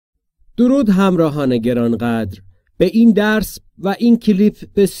درود همراهان گرانقدر، به این درس و این کلیپ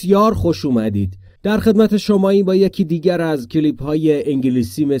بسیار خوش اومدید. در خدمت شماییم با یکی دیگر از کلیپ های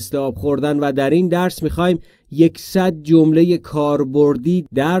انگلیسی مثل آب خوردن و در این درس میخوایم یکصد جمله کاربردی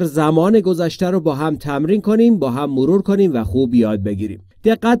در زمان گذشته رو با هم تمرین کنیم، با هم مرور کنیم و خوب یاد بگیریم.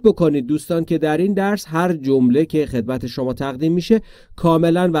 دقت بکنید دوستان که در این درس هر جمله که خدمت شما تقدیم میشه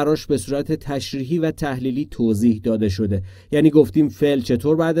کاملا براش به صورت تشریحی و تحلیلی توضیح داده شده. یعنی گفتیم فعل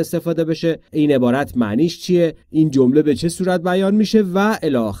چطور باید استفاده بشه، این عبارت معنیش چیه، این جمله به چه صورت بیان میشه و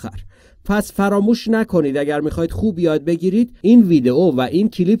الی آخر. پس فراموش نکنید اگر میخواید خوب یاد بگیرید این ویدیو و این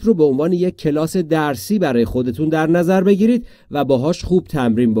کلیپ رو به عنوان یک کلاس درسی برای خودتون در نظر بگیرید و باهاش خوب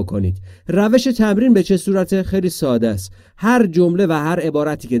تمرین بکنید. روش تمرین به چه صورته؟ خیلی ساده است. هر جمله و هر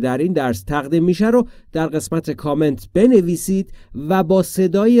عبارتی که در این درس تقدیم میشه رو در قسمت کامنت بنویسید و با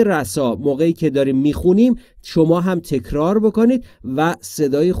صدای رسا موقعی که داریم میخونیم شما هم تکرار بکنید و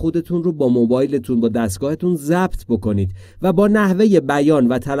صدای خودتون رو با موبایلتون با دستگاهتون ضبط بکنید و با نحوه بیان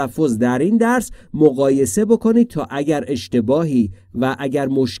و تلفظ در این درس مقایسه بکنید تا اگر اشتباهی و اگر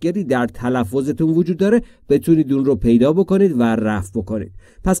مشکلی در تلفظتون وجود داره بتونید اون رو پیدا بکنید و رفع بکنید.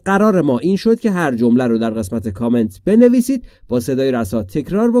 پس قرار ما این شد که هر جمله رو در قسمت کامنت بنویسید، با صدای رسا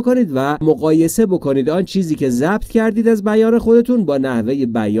تکرار بکنید و مقایسه بکنید آن چیزی که ضبط کردید از بیان خودتون با نحوه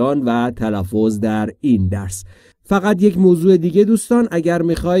بیان و تلفظ در این درس. فقط یک موضوع دیگه دوستان، اگر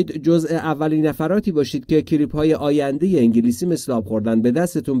میخواید جزء اولین نفراتی باشید که کلیپ های آینده انگلیسی مثل آب خوردن به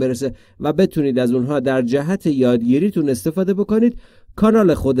دستتون برسه و بتونید از اونها در جهت یادگیریتون استفاده بکنید،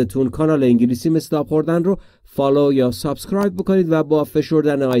 کانال خودتون، کانال انگلیسی مثل آب خوردن رو فالو یا سابسکرایب بکنید و با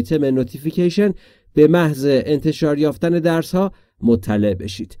فشردن آیتم نوتیفیکیشن به محض انتشار یافتن درس ها مطلع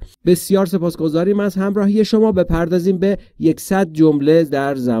بشید. بسیار سپاسگزاریم از همراهی شما. بپردازیم به یکصد جمله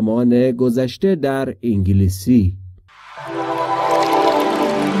در زمان گذشته در انگلیسی.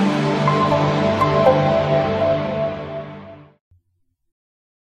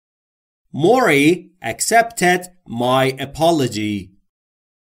 Maury accepted my apology.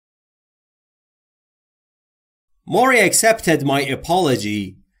 Maury accepted my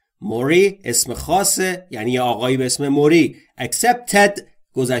apology. موری اسم خاصه، یعنی آقایی به اسم موری. accepted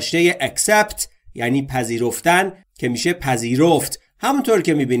گذشته accept یعنی پذیرفتن که میشه پذیرفت. همونطور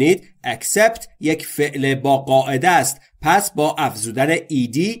که میبینید accept یک فعل با قاعده است، پس با افزودن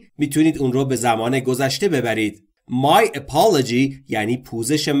ed میتونید اون رو به زمان گذشته ببرید. My apology یعنی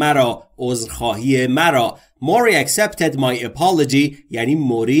پوزش مرا، عذرخواهی مرا. Maury accepted my apology یعنی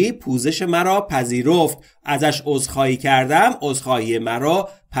موری پوزش مرا پذیرفت. ازش عذرخواهی کردم، عذرخواهی مرا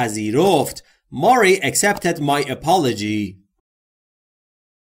پذیرفت. Maury accepted my apology.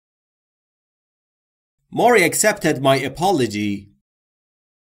 Maury accepted my apology.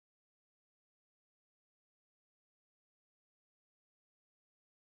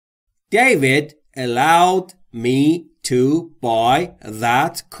 David allowed me to buy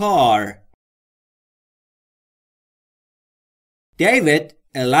that car. David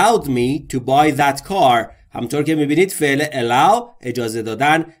allowed me to buy that car. همطور که میبینید فعل allow اجازه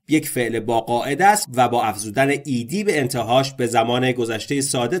دادن یک فعل با قاعده است و با افزودن ed به انتهاش به زمان گذشته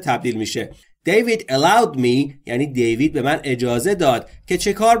ساده تبدیل میشه. David allowed me یعنی دیوید به من اجازه داد که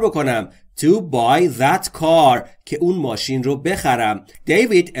چه کار بکنم؟ To buy that car که اون ماشین رو بخرم.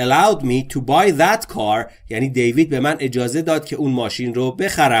 David allowed me to buy that car یعنی دیوید به من اجازه داد که اون ماشین رو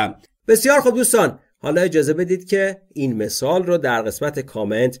بخرم. بسیار خوب دوستان، حالا اجازه بدید که این مثال رو در قسمت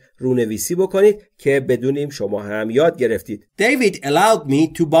کامنت رونویسی بکنید که بدونیم شما هم یاد گرفتید. David allowed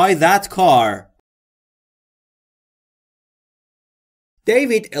me to buy that car.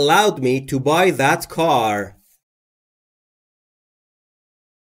 David allowed me to buy that car.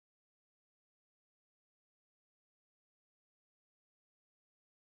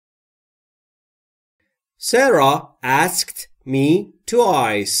 Sarah asked me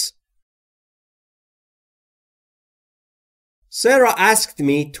twice. Sarah asked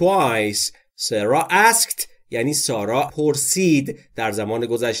me twice. Sarah asked یعنی سارا پرسید در زمان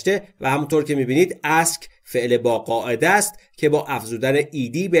گذشته و همونطور که میبینید ask فعل با قاعده است که با افزودن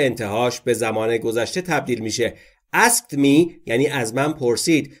ed به انتهاش به زمان گذشته تبدیل میشه. asked me یعنی از من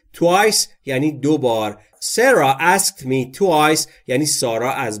پرسید. twice یعنی دو بار. Sarah asked me twice یعنی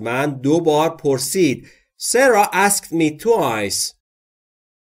سارا از من دو بار پرسید. Sarah asked me twice.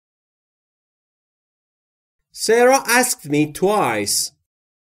 Sarah asked me twice.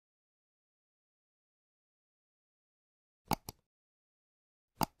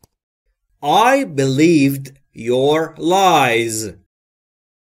 I believed your lies.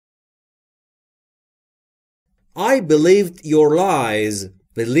 I believed your lies.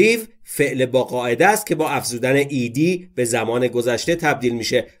 Believe فعل با قاعده است که با افزودن ایدی به زمان گذشته تبدیل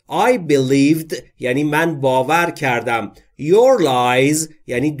میشه. I believed یعنی من باور کردم. Your lies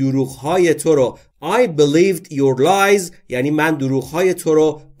یعنی دروغ‌های تو رو. I believed your lies یعنی من دروغ‌های تو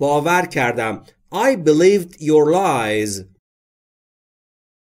رو باور کردم. I believed your lies.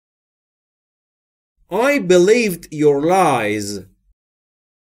 I believed your lies.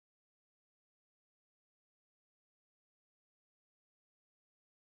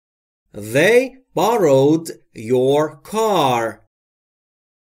 They borrowed your car.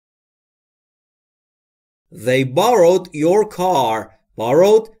 They borrowed your car.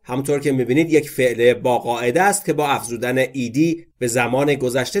 borrowed همونطور که میبینید یک فعل با قاعده است که با افزودن ایدی به زمان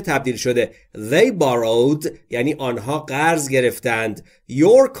گذشته تبدیل شده. They borrowed یعنی آنها قرض گرفتند.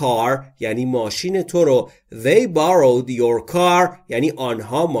 Your car یعنی ماشین تو رو. They borrowed your car یعنی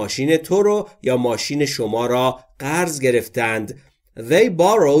آنها ماشین تو رو یا ماشین شما را قرض گرفتند. They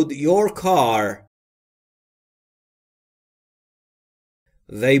borrowed your car.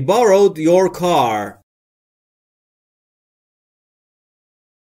 They borrowed your car.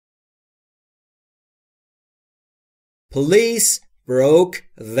 Police broke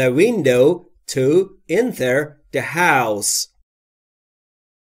the window to enter the house.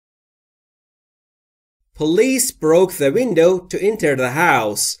 Police broke the window to enter the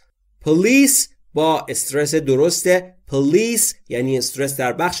house. Police با استرس درسته. Police یعنی استرس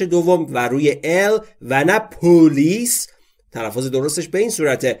در بخش دوم و روی ال و نه پولیس. تلفظ درستش به این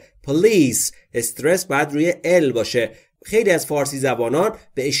صورته. Police استرس باید روی ال باشه. خیلی از فارسی زبانان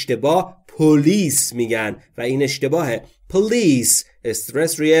به اشتباه پلیس میگن و این اشتباهه. Police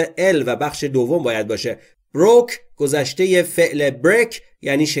استرس روی ال و بخش دوم باید باشه. broke گذشته فعل break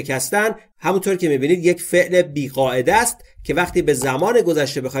یعنی شکستن. همونطور که میبینید یک فعل بیقاعده است که وقتی به زمان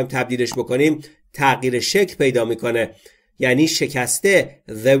گذشته بخوایم تبدیلش بکنیم تغییر شکل پیدا میکنه. یعنی شکسته.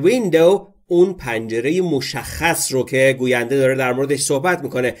 The window اون پنجره مشخص رو که گوینده داره در موردش صحبت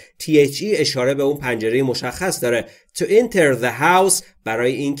میکنه. THE اشاره به اون پنجره مشخص داره. To enter the house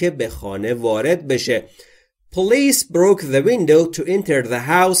برای اینکه به خانه وارد بشه. Police broke the window to enter the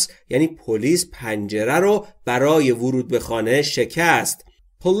house یعنی پلیس پنجره رو برای ورود به خانه شکست.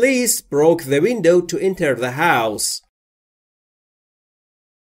 Police broke the window to enter the house.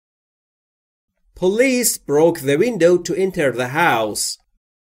 Police broke the window to enter the house.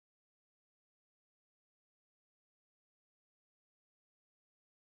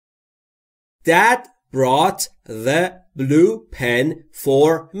 Dad brought the blue pen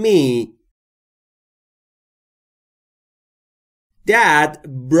for me. Dad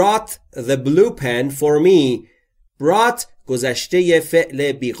brought the blue pen for me. brought گذشته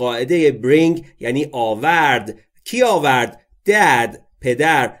فعل بیقاعده bring یعنی آورد. کی آورد؟ Dad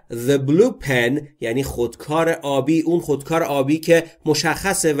پدر. The blue pen یعنی خودکار آبی. اون خودکار آبی که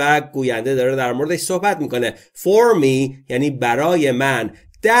مشخصه و گوینده داره در موردش صحبت میکنه. For me یعنی برای من.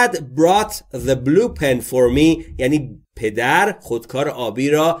 Dad brought the blue pen for me یعنی پدر خودکار آبی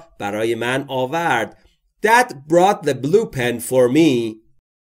را برای من آورد. Dad brought the blue pen for me.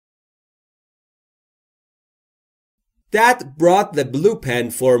 Dad brought the blue pen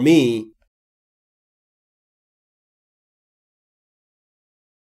for me.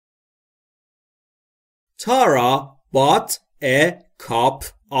 Tara bought a cup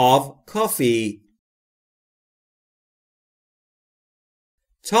of coffee.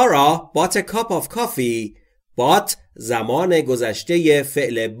 Tara bought a cup of coffee. bought زمان گذشته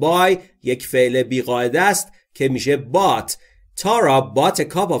فعل buy یک فعل بیقاعده است که میشه bought. Tara bought a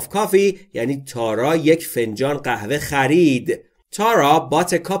cup of coffee یعنی تارا یک فنجان قهوه خرید. Tara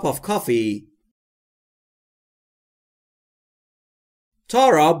bought a cup of coffee.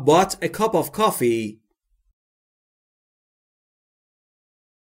 Tara bought a cup of coffee.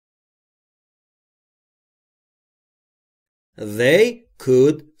 They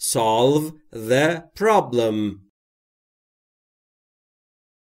could solve the problem.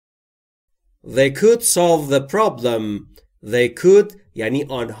 They could solve the problem. They could یعنی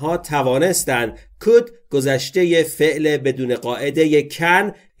آنها توانستند. could گذشته فعل بدون قاعده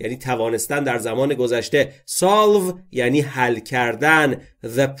can یعنی توانستن در زمان گذشته. solve یعنی حل کردن.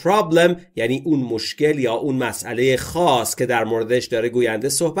 the problem یعنی اون مشکل یا اون مسئله خاص که در موردش داره گوینده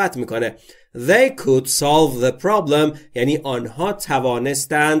صحبت میکنه. They could solve the problem یعنی آنها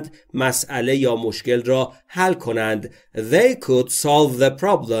توانستند مسئله یا مشکل را حل کنند. They could solve the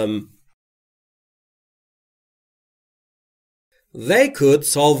problem. They could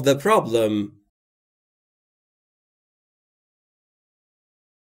solve the problem.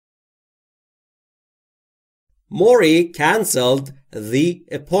 Maury cancelled the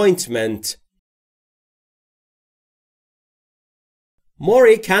appointment.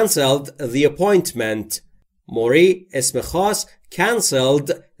 Maury canceled the appointment. موری اسم خاص،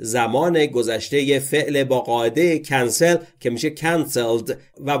 canceled زمان گذشته فعل با قاعده cancel که میشه cancelled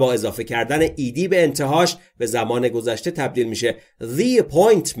و با اضافه کردن ایدی به انتهاش به زمان گذشته تبدیل میشه. The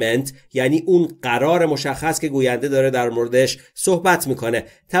appointment یعنی اون قرار مشخص که گوینده داره در موردش صحبت میکنه.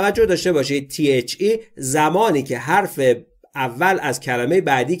 توجه داشته باشید THE زمانی که حرف اول از کلمه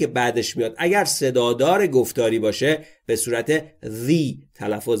بعدی که بعدش میاد اگر صدادار گفتاری باشه به صورت the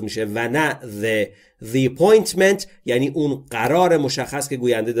تلفظ میشه و نه the. The appointment یعنی اون قرار مشخص که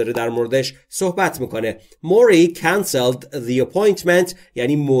گوینده داره در موردش صحبت میکنه. Maury canceled the appointment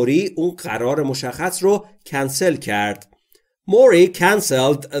یعنی موری اون قرار مشخص رو کنسل کرد. Maury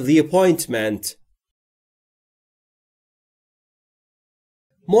canceled the appointment.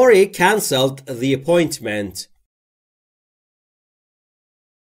 Maury canceled the appointment.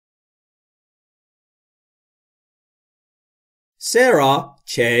 Sarah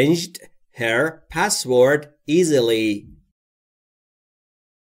changed her password easily.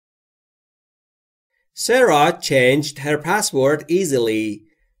 Sarah changed her password easily.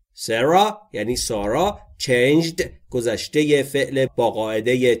 Sarah یعنی سارا، changed گذشته فعل با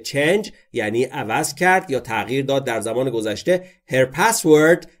قاعده change یعنی عوض کرد یا تغییر داد در زمان گذشته. her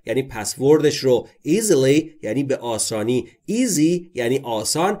password یعنی پسوردش رو. easily یعنی به آسانی. easy یعنی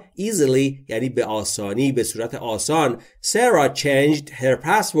آسان. easily یعنی به آسانی، به صورت آسان. Sarah changed her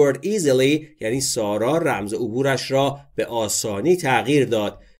password easily یعنی سارا رمز عبورش را به آسانی تغییر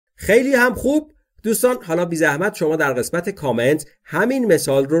داد. خیلی هم خوب دوستان، حالا بی زحمت شما در قسمت کامنت همین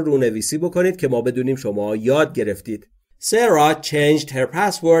مثال رو رونویسی بکنید که ما بدونیم شما یاد گرفتید. Sarah changed her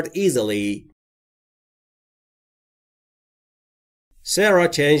password easily. Sarah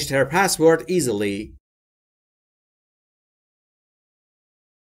changed her password easily.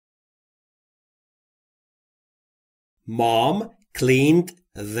 Mom cleaned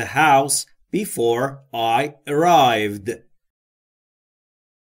the house before I arrived.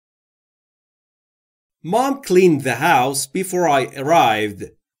 Mom cleaned the house before I arrived.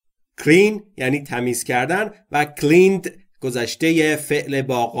 Clean یعنی تمیز کردن و cleaned گذشته فعل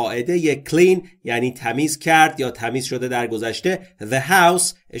با قاعده clean یعنی تمیز کرد یا تمیز شده در گذشته. The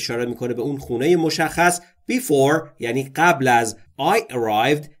house اشاره میکنه به اون خونه مشخص. Before یعنی قبل از. I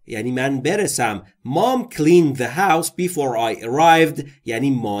arrived یعنی من برسم. Mom cleaned the house before I arrived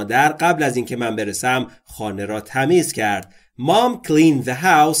یعنی مادر قبل از اینکه من برسم خانه را تمیز کرد. Mom cleaned the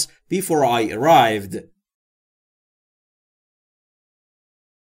house before I arrived.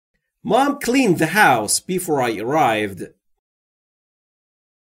 Mom cleaned the house before I arrived.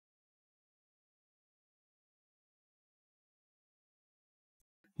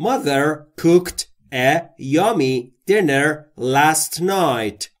 Mother cooked a yummy dinner last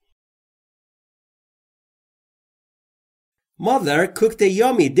night. Mother cooked a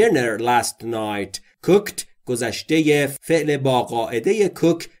yummy dinner last night. Cooked گذشته فعل با قاعده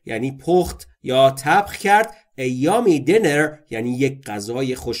cook یعنی پخت یا طبخ کرد. A yummy dinner یعنی یک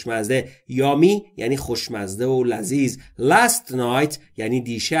غذای خوشمزه. yummy یعنی خوشمزه و لذیذ. Last night یعنی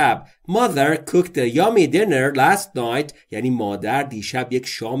دیشب. Mother cooked a yummy dinner last night یعنی مادر دیشب یک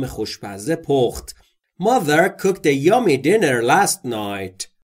شام خوشمزه پخت. Mother cooked a yummy dinner last night.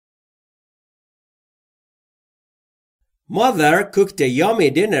 Mother cooked a yummy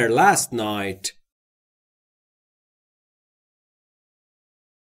dinner last night.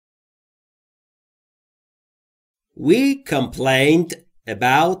 We complained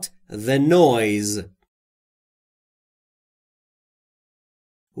about the noise.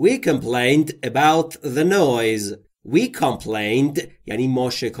 We complained about the noise. We complained یعنی ما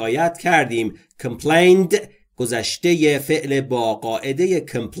شکایت کردیم. Complained گذشته فعل با قاعده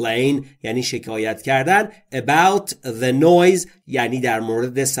complain یعنی شکایت کردن. About the noise یعنی در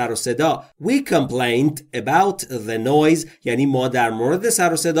مورد سر و صدا. We complained about the noise یعنی ما در مورد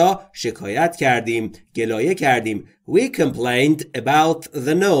سر و صدا شکایت کردیم، گلایه کردیم. We complained about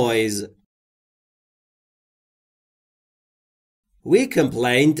the noise. We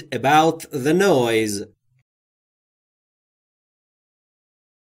complained about the noise.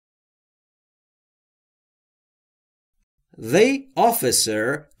 The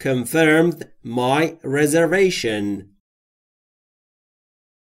officer confirmed my reservation.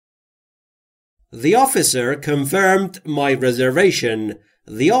 The officer confirmed my reservation.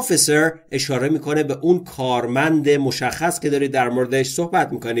 The officer اشاره میکنه به اون کارمند مشخص که دارید در موردش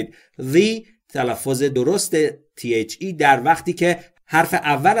صحبت میکنید. The تلفظ درست THE در وقتی که حرف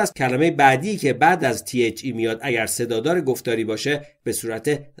اول از کلمه بعدی که بعد از THE میاد اگر صدادار گفتاری باشه به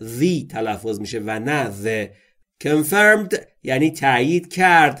صورت the تلفظ میشه و نه the. confirmed یعنی تایید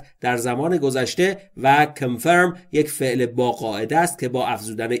کرد در زمان گذشته و confirm یک فعل با قاعده است که با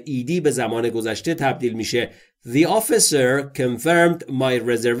افزودن ed به زمان گذشته تبدیل میشه. The officer confirmed my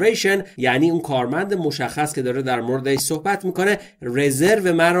reservation یعنی اون کارمند مشخص که داره در موردش صحبت میکنه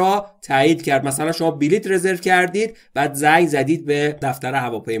رزرو مرا تایید کرد. مثلا شما بلیط رزرو کردید بعد زنگ زدید به دفتر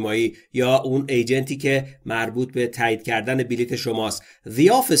هواپیمایی یا اون ایجنتی که مربوط به تایید کردن بلیط شماست. The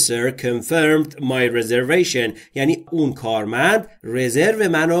officer confirmed my reservation یعنی اون کارمند رزرو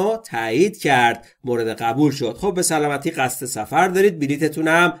منو تایید کرد، مورد قبول شد. خب به سلامتی قصد سفر دارید،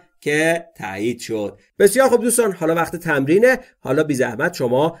 بلیطتونم که تایید شد. بسیار خوب دوستان، حالا وقت تمرینه. حالا بی زحمت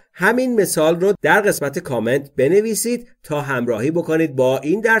شما همین مثال رو در قسمت کامنت بنویسید تا همراهی بکنید با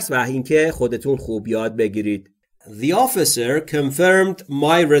این درس و اینکه خودتون خوب یاد بگیرید. The officer confirmed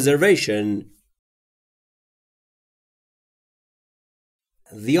my reservation.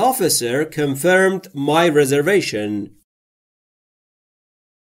 The officer confirmed my reservation.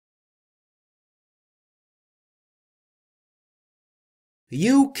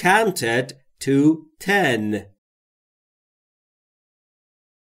 You counted to 10.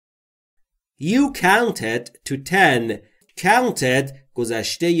 You counted to 10. Counted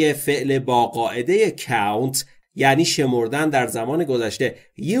گذشته فعل با قاعده count یعنی شمردن در زمان گذشته.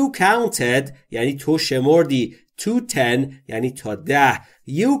 You counted یعنی تو شمردی. To 10 یعنی تا 10.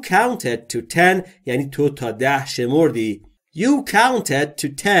 You counted to 10 یعنی تو تا 10 شمردی. You counted to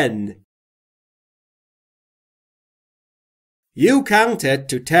 10. You counted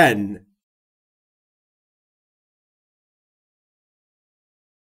to 10.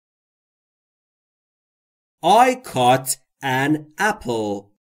 I caught an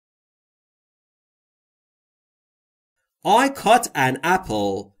apple. I caught an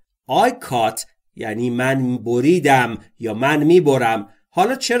apple. I caught یعنی من بریدم یا من میبرم.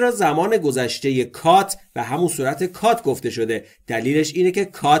 حالا چرا زمان گذشته کات به همون صورت کات گفته شده؟ دلیلش اینه که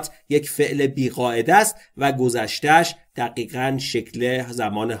کات یک فعل بی‌قاعده است و گذشتهش دقیقاً شکل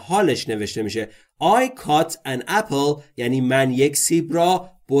زمان حالش نوشته میشه. I caught an apple یعنی من یک سیب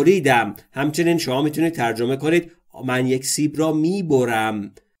را بریدم. همچنین شما میتونید ترجمه کنید من یک سیب را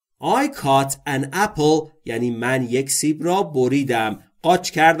میبرم. I caught an apple یعنی من یک سیب را بریدم،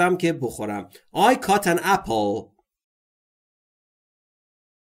 قاچ کردم که بخورم. I caught an apple.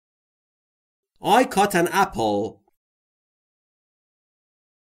 I caught an apple.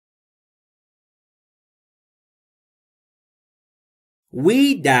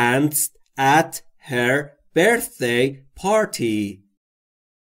 We danced at her birthday party.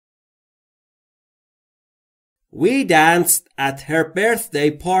 We danced at her birthday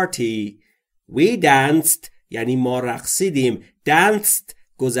party. We danced یعنی ما رقصیدیم. danced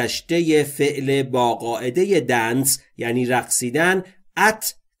گذشته فعل با قاعده dance یعنی رقصیدن.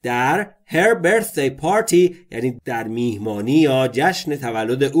 at در her birthday party یعنی در میهمانی یا جشن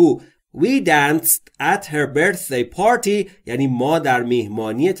تولد او. We danced at her birthday party یعنی ما در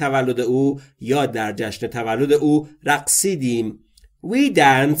میهمانی تولد او یا در جشن تولد او رقصیدیم. We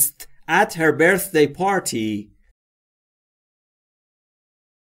danced at her birthday party.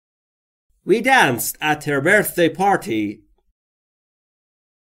 We danced at her birthday party.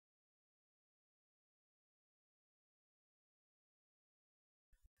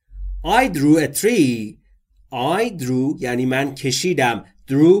 I drew a tree. I drew یعنی من کشیدم.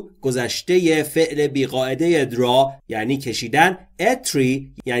 drew گذشته فعل بیقاعده draw یعنی کشیدن. a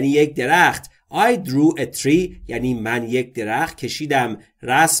tree یعنی یک درخت. I drew a tree یعنی من یک درخت کشیدم،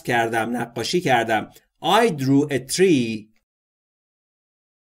 رسم کردم، نقاشی کردم. I drew a tree.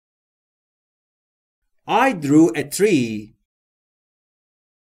 I drew a tree.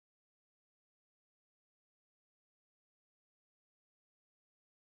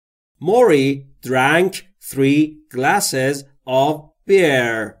 Maury drank 3 glasses of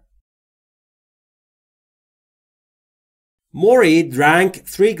beer. Maury drank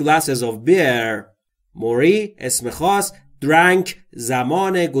 3 glasses of beer. Maury اسم خاص. drank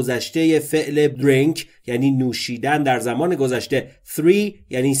زمان گذشته فعل drink یعنی نوشیدن در زمان گذشته. 3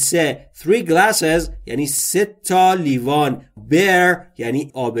 یعنی 3. 3 glasses یعنی 3 تا لیوان. beer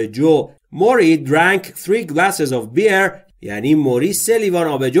یعنی آبجو. Maury drank 3 glasses of beer یعنی موری 3 لیوان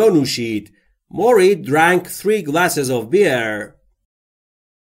آبجو نوشید. Maury drank 3 glasses of beer.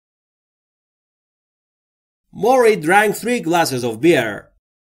 Maury drank 3 glasses of beer.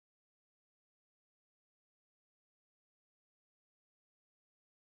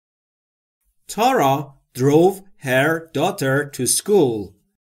 Tara drove her daughter to school.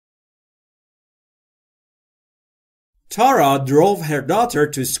 Tara drove her daughter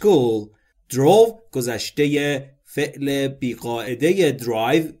to school. drove گذشته فعل بیقاعده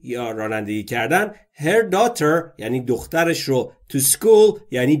drive یا رانندگی کردن. her daughter یعنی دخترش رو. to school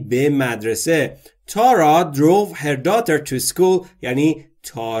یعنی به مدرسه. Tara drove her daughter to school یعنی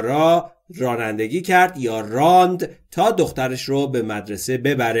تارا رانندگی کرد یا راند تا دخترش رو به مدرسه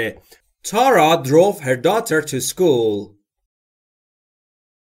ببره. Tara drove her daughter to school.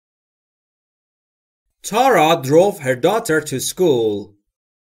 Tara drove her daughter to school.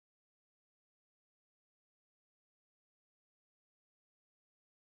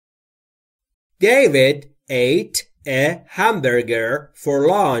 David ate a hamburger for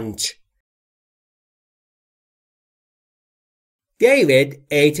lunch. David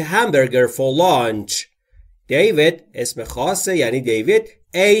ate a hamburger for lunch. David اسم خاصه یعنی دیوید.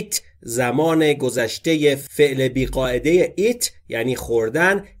 ate زمان گذشته فعل بیقاعده eat یعنی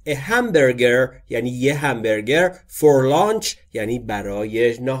خوردن. a hamburger یعنی یه همبرگر. for lunch یعنی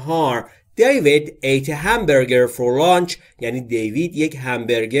برای نهار. David ate a hamburger for lunch یعنی دیوید یک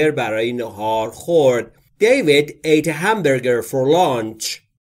همبرگر برای نهار خورد. David ate a hamburger for lunch.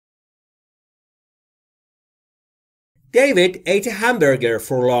 David ate a hamburger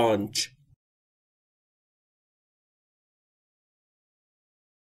for lunch.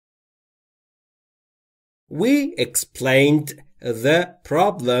 We explained the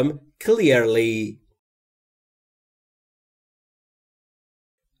problem clearly.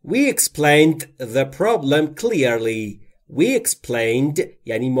 We explained the problem clearly. We explained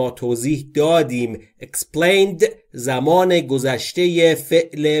یعنی ما توضیح دادیم. Explained زمان گذشته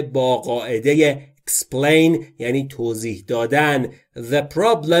فعل با قاعده explain یعنی توضیح دادن. The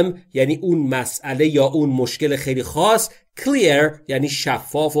problem یعنی اون مسئله یا اون مشکل خیلی خاص. Clear یعنی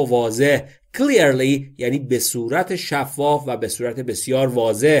شفاف و واضح. Clearly یعنی به صورت شفاف و به صورت بسیار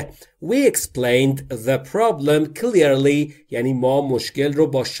واضح. We explained the problem clearly یعنی ما مشکل رو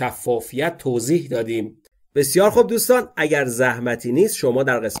با شفافیت توضیح دادیم. بسیار خوب دوستان، اگر زحمتی نیست شما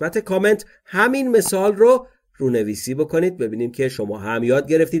در قسمت کامنت همین مثال رو رونویسی بکنید، ببینیم که شما هم یاد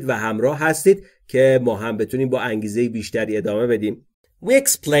گرفتید و همراه هستید که ما هم بتونیم با انگیزه بیشتری ادامه بدیم. We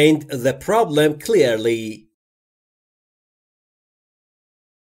explained the problem clearly.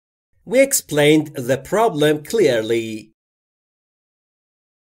 We explained the problem clearly.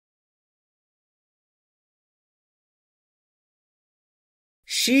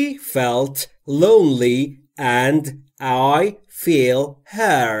 She felt lonely and I feel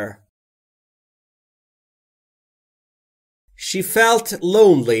her. She felt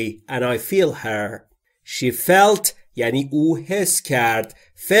lonely and I feel her. She felt یعنی او حس کرد.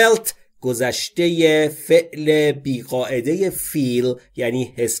 Felt گذشته فعل بیقاعده feel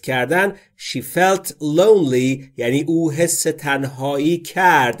یعنی حس کردن. She felt lonely یعنی او حس تنهایی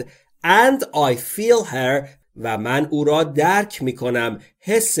کرد. And I feel her و من او را درک می کنم،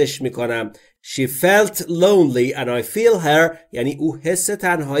 حسش می کنم. She felt lonely and I feel her یعنی او حس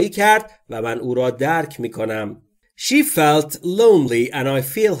تنهایی کرد و من او را درک می کنم. She felt lonely and I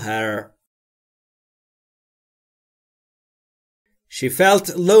feel her. She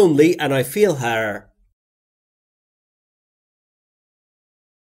felt lonely and I feel her.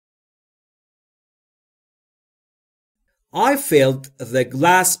 I filled the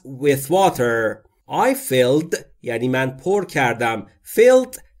glass with water. I filled یعنی من پر کردم.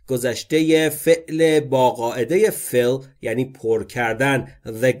 Filled گذشته فعل با قاعده fill یعنی پر کردن.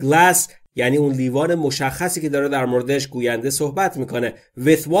 The glass یعنی اون لیوان مشخصی که داره در موردش گوینده صحبت میکنه.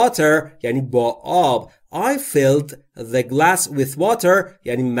 With water یعنی با آب. I filled the glass with water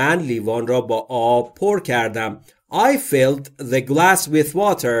یعنی من لیوان را با آب پر کردم. I filled the glass with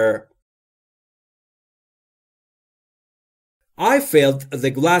water. I filled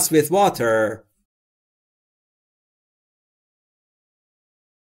the glass with water.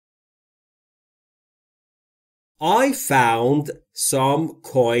 I found some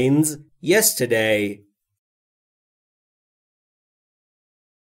coins yesterday.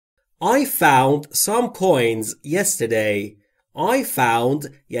 I found some coins yesterday. I found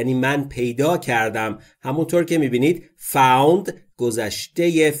یعنی من پیدا کردم. همونطور که میبینید found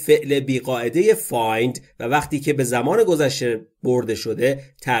گذشته فعل بیقاعده find و وقتی که به زمان گذشته برده شده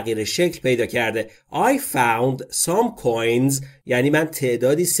تغییر شکل پیدا کرده. I found some coins یعنی من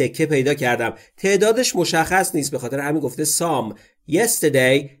تعدادی سکه پیدا کردم. تعدادش مشخص نیست به خاطر همین گفته some.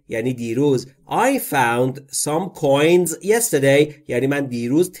 Yesterday یعنی دیروز. I found some coins yesterday یعنی من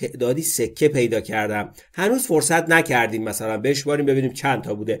دیروز تعدادی سکه پیدا کردم. هنوز فرصت نکردیم مثلا بشماریم ببینیم چند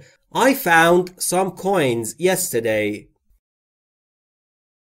تا بوده. I found some coins yesterday.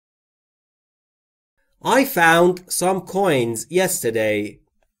 I found some coins yesterday.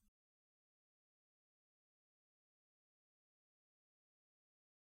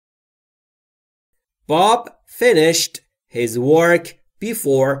 Bob finished his work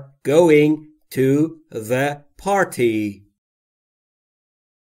before going to the party.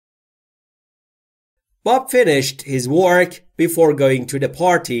 Bob finished his work before going to the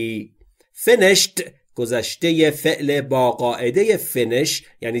party. Finished گذشته فعل با قاعده finish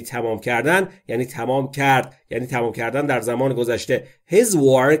یعنی تمام کردن، یعنی تمام کرد، یعنی تمام کردن در زمان گذشته. His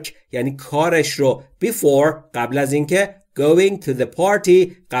work یعنی کارش رو. Before قبل از اینکه. Going to the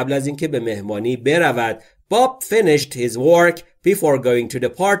party قبل از اینکه به مهمانی برود. Bob finished his work before going to the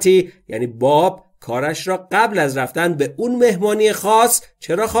party یعنی باب کارش را قبل از رفتن به اون مهمانی خاص.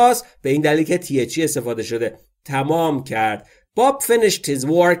 چرا خاص؟ به این دلیل که THE استفاده شده. تمام کرد. Bob finished his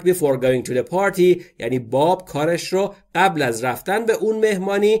work before going to the party یعنی باب کارش رو قبل از رفتن به اون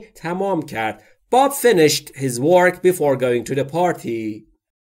مهمانی تمام کرد. Bob finished his work before going to the party.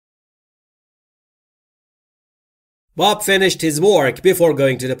 Bob finished his work before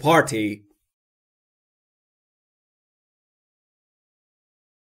going to the party.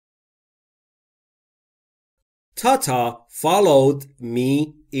 Tata followed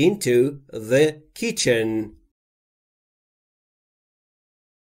me into the kitchen.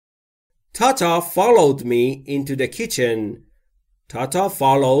 Tata followed me into the kitchen. Tata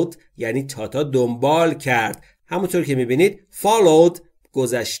followed یعنی تاتا دنبال کرد. همونطور که میبینید followed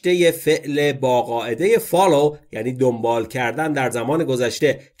گذشته فعل با قاعده follow یعنی دنبال کردن در زمان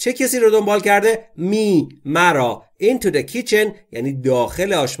گذشته. چه کسی رو دنبال کرده؟ me مرا. Into the kitchen یعنی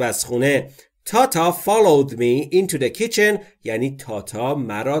داخل آشپزخونه. Tata followed me into the kitchen یعنی تاتا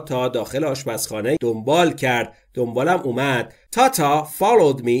مرا تا داخل آشپزخانه دنبال کرد. دنبالم اومد. Tata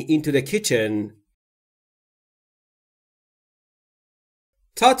followed me into the kitchen.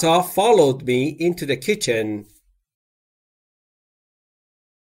 Tata followed me into the kitchen.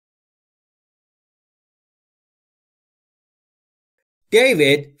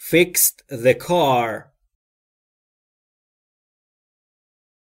 David fixed the car.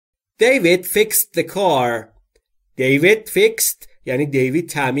 David fixed the car. David fixed یعنی دیوید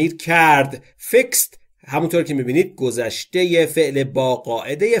تعمیر کرد. Fixed همونطور که میبینید گذشته فعل با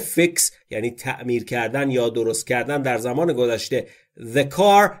قاعده fix یعنی تعمیر کردن یا درست کردن در زمان گذشته. The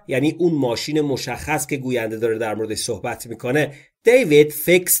car یعنی اون ماشین مشخص که گوینده داره در موردش صحبت میکنه. David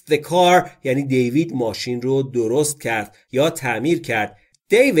fixed the car یعنی دیوید ماشین رو درست کرد یا تعمیر کرد.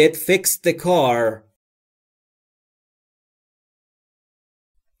 David fixed the car.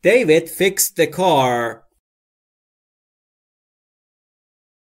 David fixed the car.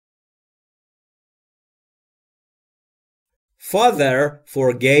 Father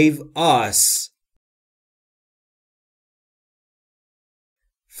forgave us.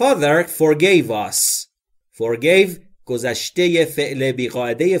 Father forgave us. Forgave گذشته فعل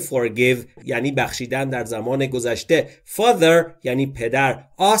بیقاعده forgive یعنی بخشیدن در زمان گذشته. Father یعنی پدر.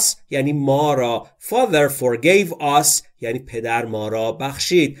 Us یعنی ما را. Father forgave us یعنی پدر ما را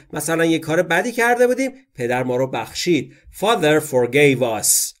بخشید. مثلا یک کار بدی کرده بودیم، پدر ما را بخشید. Father forgave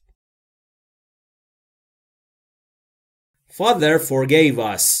us. Father forgave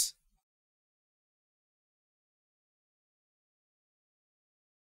us.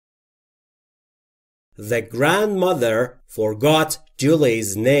 The grandmother forgot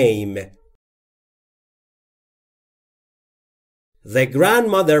Julie's name. The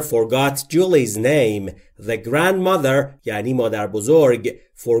grandmother forgot Julie's name. The grandmother یعنی مادر بزرگ.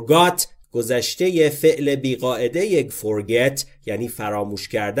 Forgot گذشته فعل بیقاعده forget یعنی فراموش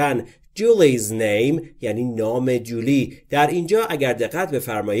کردن. Julie's name یعنی نام جولی. در اینجا اگر دقت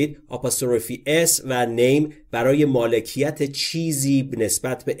بفرمایید آپاستروفی اس و name برای مالکیت چیزی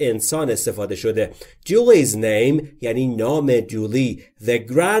نسبت به انسان استفاده شده. Julie's name یعنی نام جولی. The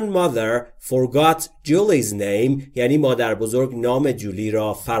grandmother forgot Julie's name یعنی مادر بزرگ نام جولی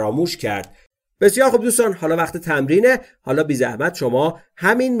را فراموش کرد. بسیار خوب دوستان، حالا وقت تمرینه. حالا بی زحمت شما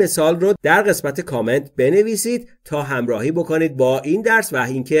همین مثال رو در قسمت کامنت بنویسید تا همراهی بکنید با این درس و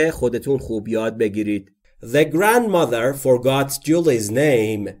اینکه خودتون خوب یاد بگیرید. The grandmother forgot Julie's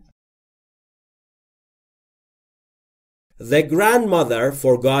name. The grandmother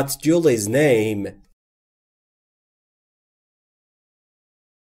forgot Julie's name.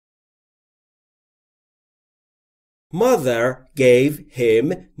 Mother gave him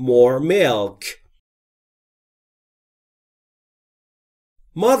more milk.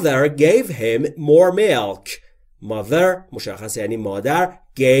 Mother gave him more milk. Mother مشخص یعنی مادر.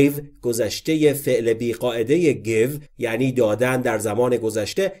 Gave گذشته فعل بی قاعده give یعنی دادن در زمان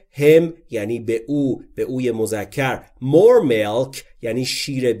گذشته. Him یعنی به او، به اوی مذکر. More milk یعنی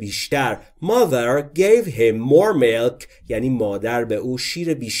شیر بیشتر. Mother gave him more milk یعنی مادر به او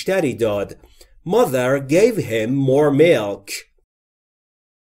شیر بیشتری داد. Mother gave him more milk.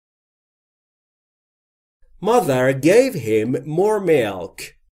 Mother gave him more milk.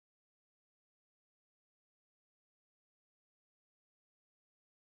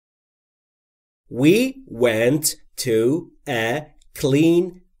 We went to a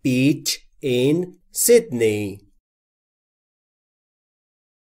clean beach in Sydney.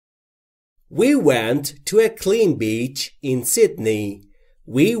 We went to a clean beach in Sydney.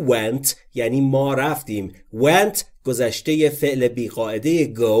 We went یعنی ما رفتیم. Went گذشته فعل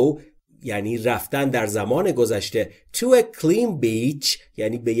بیقاعده go یعنی رفتن در زمان گذشته. To a clean beach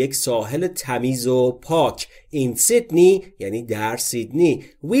یعنی به یک ساحل تمیز و پاک. In Sydney یعنی در سیدنی.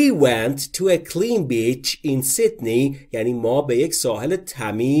 We went to a clean beach in Sydney یعنی ما به یک ساحل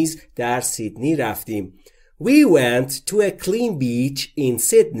تمیز در سیدنی رفتیم. We went to a clean beach in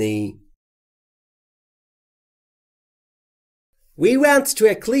Sydney. We went to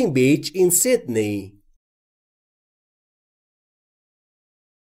a clean beach in Sydney.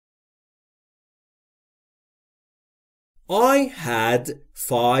 I had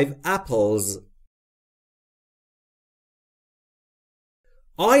 5 apples.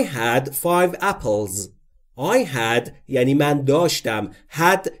 I had 5 apples. I had یعنی من داشتم.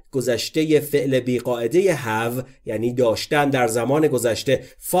 had گذشته فعل بیقاعده have یعنی داشتن در زمان گذشته.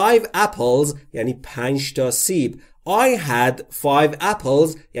 5 apples یعنی 5 تا سیب. I had 5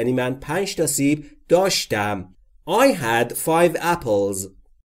 apples یعنی من 5 تا سیب داشتم. I had 5 apples.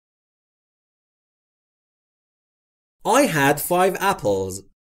 I had 5 apples.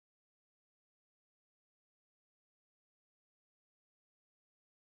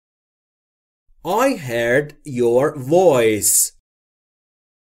 I heard your voice.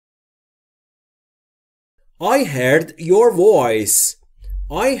 I heard your voice.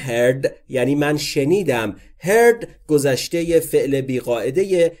 I heard یعنی من شنیدم. heard گذشته فعل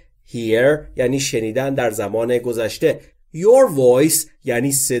بیقاعده hear یعنی شنیدن در زمان گذشته. Your voice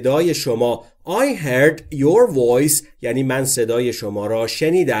یعنی صدای شما. I heard your voice یعنی من صدای شما را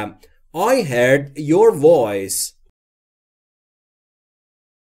شنیدم. I heard your voice.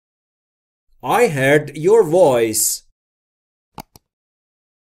 I heard your voice.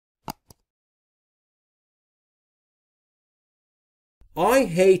 I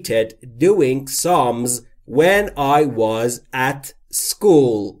hated doing sums when I was at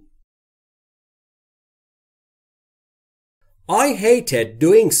school. I hated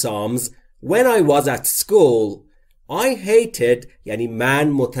doing sums when I was at school. I hated یعنی من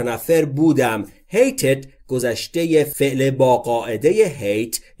متنفر بودم. hated گذشته فعل با قاعده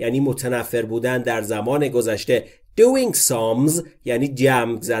hate یعنی متنفر بودن در زمان گذشته. doing sums یعنی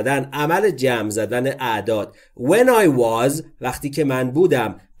جمع زدن، عمل جمع زدن اعداد. when I was وقتی که من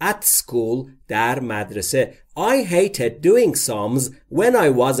بودم. at school در مدرسه. I hated doing sums when I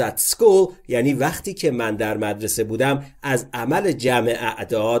was at school یعنی وقتی که من در مدرسه بودم از عمل جمع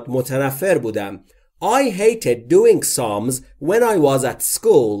اعداد متنفر بودم. I hated doing sums when I was at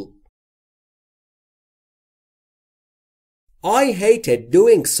school. I hated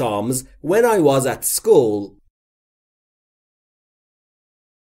doing sums when I was at school.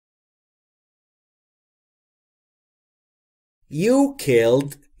 You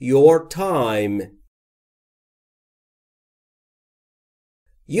killed your time.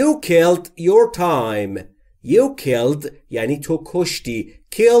 You killed your time. You killed یعنی تو کشتی.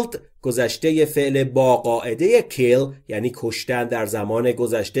 killed گذشته فعل با قاعده kill یعنی کشتن در زمان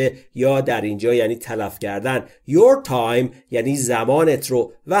گذشته یا در اینجا یعنی تلف کردن. Your time یعنی زمانت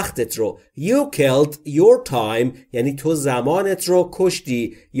رو، وقتت رو. You killed your time یعنی تو زمانت رو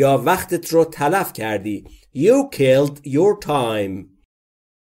کشتی یا وقتت رو تلف کردی. You killed your time.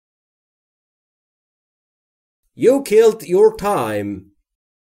 You killed your time.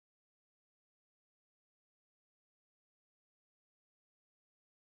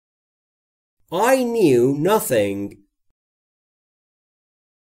 I knew nothing.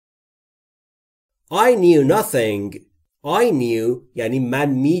 I knew nothing. I knew یعنی من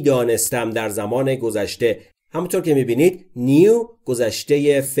میدانستم در زمان گذشته. همونطور که میبینید knew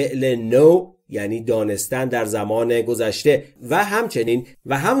گذشته فعل know یعنی دانستن در زمان گذشته و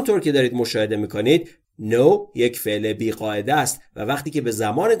همونطور که دارید مشاهده میکنید know یک فعل بیقاعده است و وقتی که به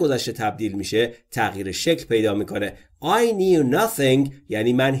زمان گذشته تبدیل میشه تغییر شکل پیدا میکنه. I knew nothing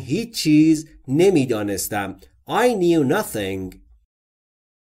یعنی من هیچ چیز نمیدانستم. I knew nothing.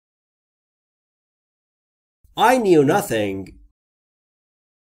 I knew nothing.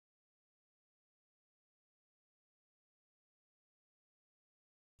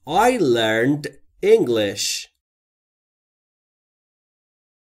 I learned English.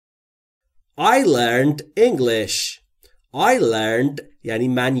 I learned English. I learned یعنی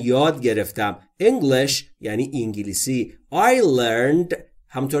من یاد گرفتم. English یعنی انگلیسی. I learned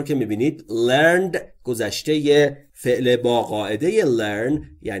همونطور که میبینید learned گذشته فعل با قاعده learn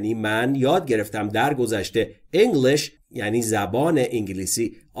یعنی من یاد گرفتم در گذشته. English یعنی زبان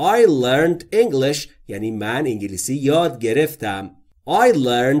انگلیسی. I learned English یعنی من انگلیسی یاد گرفتم. I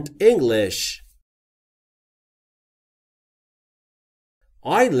learned English.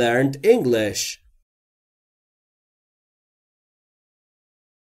 I learned English.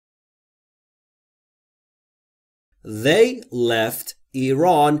 They left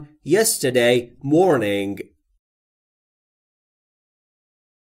Iran yesterday morning.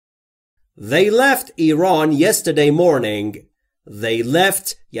 They left Iran yesterday morning. They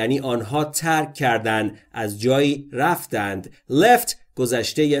left یعنی آنها ترک کردند، از جایی رفتند. Left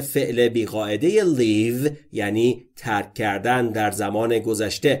گذشته فعل بیقاعده leave یعنی ترک کردن در زمان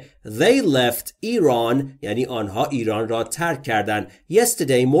گذشته. They left Iran یعنی آنها ایران را ترک کردند.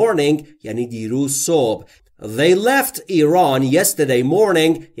 Yesterday morning یعنی دیروز صبح. They left Iran yesterday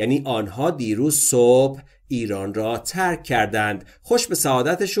morning یعنی آنها دیروز صبح ایران را ترک کردند. خوش به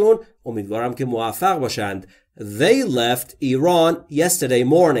سعادتشون، امیدوارم که موفق باشند. They left Iran yesterday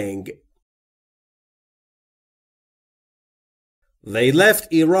morning. They left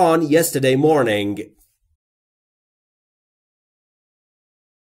Iran yesterday morning.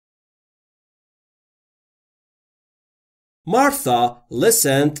 Martha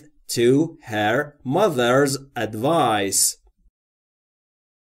listened to her mother's advice.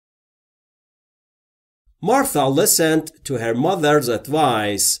 Martha listened to her mother's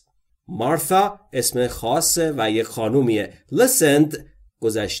advice. Martha اسم خاصه و یک خانومیه. Listened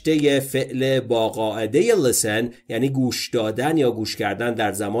گذشته فعل با قاعده listen یعنی گوش دادن یا گوش کردن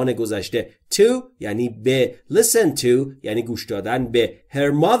در زمان گذشته. To یعنی به. Listen to یعنی گوش دادن به.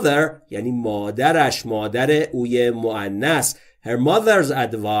 Her mother یعنی مادرش، مادر اوی مؤنث. Her mother's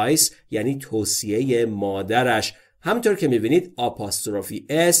advice یعنی توصیه مادرش. همطور که میبینید آپاستروفی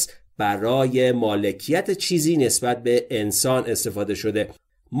اس برای مالکیت چیزی نسبت به انسان استفاده شده.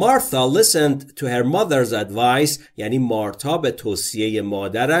 Martha listened to her mother's advice یعنی مارتا به توصیه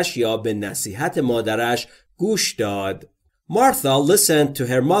مادرش یا به نصیحت مادرش گوش داد. Martha listened to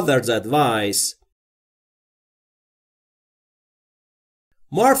her mother's advice.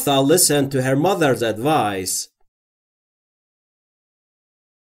 Martha listened to her mother's advice.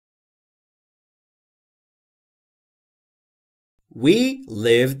 We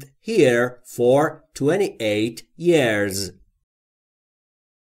lived here for 28 years.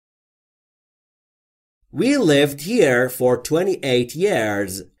 We lived here for 28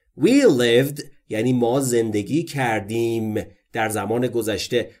 years. We lived یعنی ما زندگی کردیم در زمان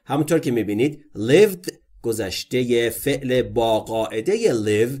گذشته. همونطور که میبینید lived گذشته فعل با قاعده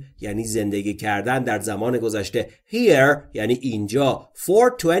live یعنی زندگی کردن در زمان گذشته. Here یعنی اینجا.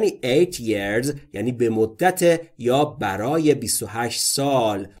 For 28 years یعنی به مدت یا برای 28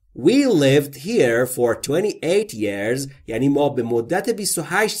 سال. We lived here for 28 years یعنی ما به مدت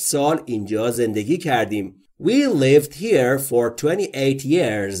 28 سال اینجا زندگی کردیم. We lived here for 28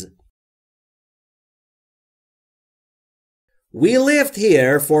 years. We lived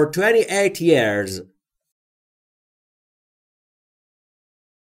here for 28 years.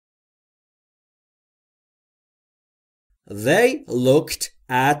 They looked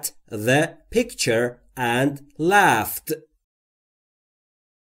at the picture and laughed.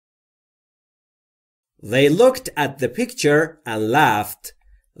 They looked at the picture and laughed.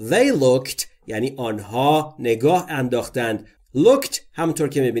 They looked یعنی آنها نگاه انداختند. Looked همونطور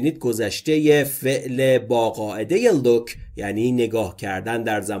که میبینید گذشته فعل با قاعده look یعنی نگاه کردن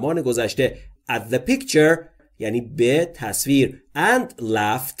در زمان گذشته. At the picture یعنی به تصویر. And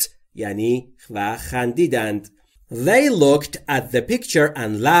laughed یعنی و خندیدند. They looked at the picture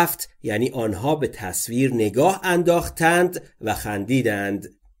and laughed یعنی آنها به تصویر نگاه انداختند و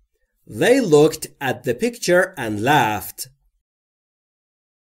خندیدند. They looked at the picture and laughed.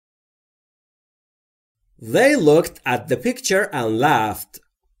 They looked at the picture and laughed.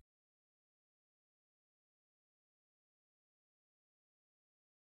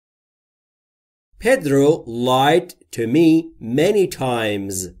 Pedro lied to me many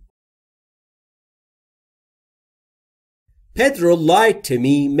times. Pedro lied to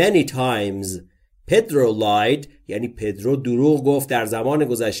me many times. Pedro lied یعنی پدرو دروغ گفت در زمان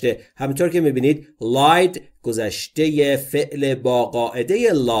گذشته. همونطور که میبینید lied گذشته فعل با قاعده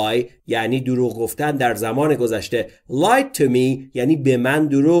lie یعنی دروغ گفتن در زمان گذشته. lied to me یعنی به من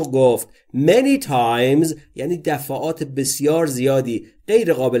دروغ گفت. many times یعنی دفعات بسیار زیادی،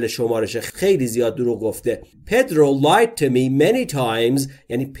 غیر قابل شمارشه، خیلی زیاد دروغ گفته. Pedro lied to me many times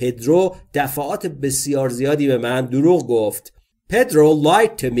یعنی پدرو دفعات بسیار زیادی به من دروغ گفت. Pedro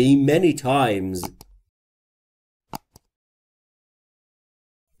lied to me many times.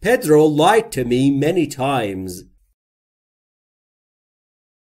 Pedro lied to me many times.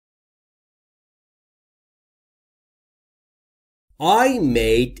 I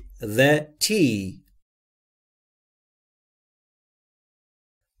made the tea.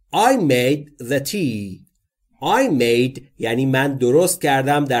 I made the tea. I made یعنی من درست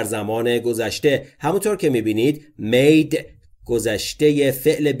کردم در زمان گذشته. همونطور که میبینید made گذشته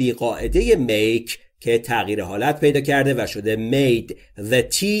فعل بیقاعده make که تغییر حالت پیدا کرده و شده made.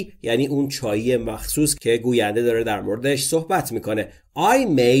 The tea یعنی اون چایی مخصوص که گوینده داره در موردش صحبت میکنه. I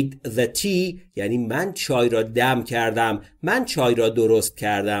made the tea یعنی من چای را دم کردم، من چای را درست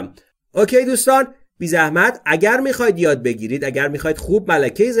کردم. اوکی دوستان، بی زحمت اگر میخواید یاد بگیرید، اگر میخواید خوب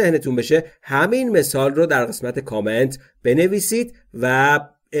ملکه ذهنتون بشه، همین مثال رو در قسمت کامنت بنویسید و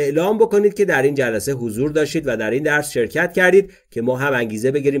اعلام بکنید که در این جلسه حضور داشتید و در این درس شرکت کردید که ما هم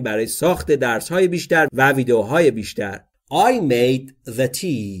انگیزه بگیریم برای ساخت درس‌های بیشتر و ویدیوهای بیشتر. I made the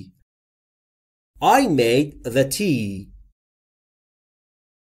tea. I made the tea.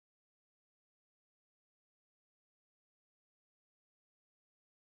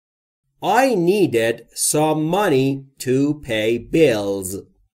 I needed some money to pay bills.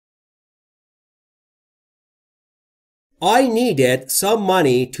 I needed some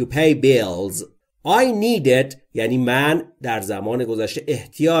money to pay bills. I needed یعنی من در زمان گذشته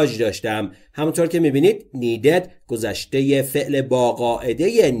احتیاج داشتم. همونطور که میبینید needed گذشته فعل با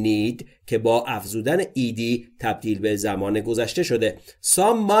قاعده need که با افزودن ed تبدیل به زمان گذشته شده.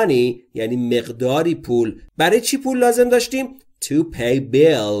 Some money یعنی مقداری پول. برای چی پول لازم داشتیم؟ To pay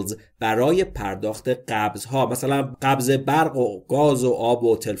bills برای پرداخت قبضها، مثلا قبض برق و گاز و آب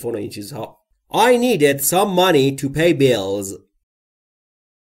و تلفن و این چیزها. I needed some money to pay bills.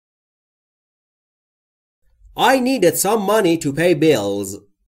 I needed some money to pay bills.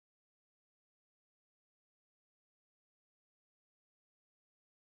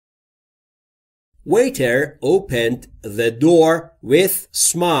 Waiter opened the door with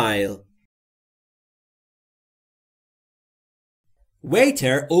smile.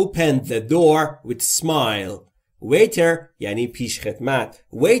 Waiter opened the door with smile. Waiter یعنی پیشخدمت.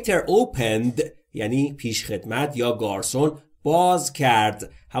 Waiter opened یعنی پیشخدمت یا گارسون باز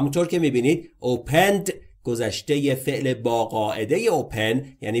کرد. همونطور که میبینید opened گذشته فعل با قاعده open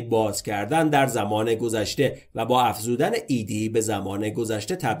یعنی باز کردن در زمان گذشته و با افزودن ed به زمان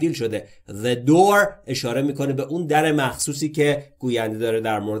گذشته تبدیل شده. The door اشاره میکنه به اون در مخصوصی که گوینده داره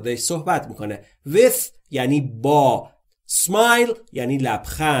در موردش صحبت میکنه. With یعنی با. Smile یعنی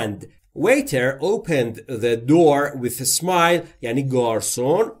لبخند. Waiter opened the door with a smile یعنی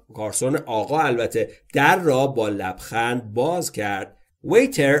گارسون آقا البته در را با لبخند باز کرد.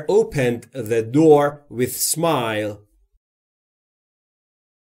 Waiter opened the door with smile.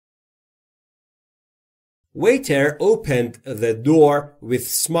 Waiter opened the door with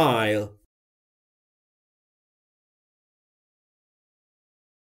smile.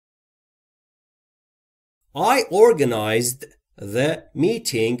 I organized the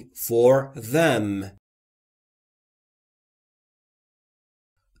meeting for them.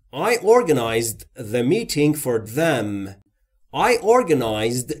 I organized the meeting for them. I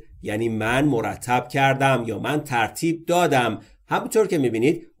organized یعنی من مرتب کردم یا من ترتیب دادم. همونطور که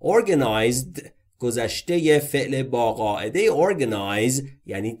میبینید organized گذشته فعل با قاعده organize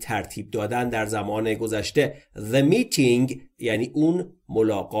یعنی ترتیب دادن در زمان گذشته. The meeting یعنی اون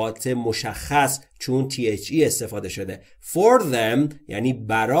ملاقات مشخص چون THE استفاده شده. For them یعنی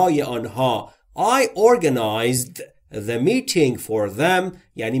برای آنها. I organized the meeting for them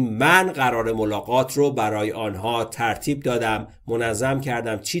یعنی من قرار ملاقات رو برای آنها ترتیب دادم، منظم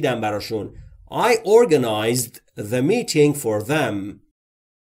کردم، چیدم براشون. I organized the meeting for them.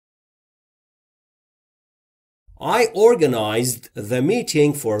 I organized the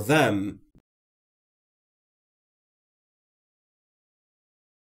meeting for them.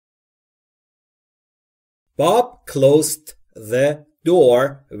 Bob closed the door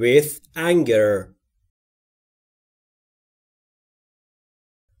with anger.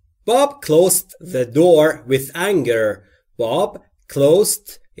 Bob closed the door with anger. Bob closed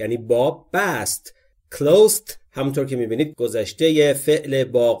یعنی باب بست. Closed همونطور که میبینید گذشته فعل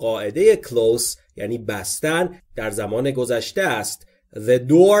با قاعده close یعنی بستن در زمان گذشته است. The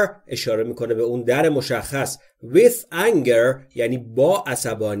door اشاره میکنه به اون در مشخص. With anger یعنی با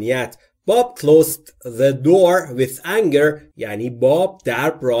عصبانیت. Bob closed the door with anger یعنی باب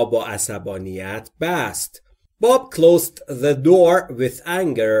در را با عصبانیت بست. Bob closed the door with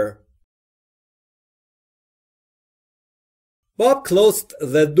anger. Bob closed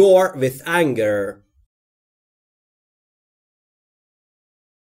the door with anger.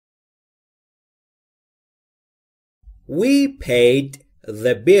 We paid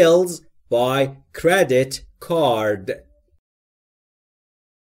the bills by credit card.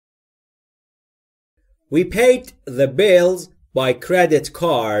 We paid the bills by credit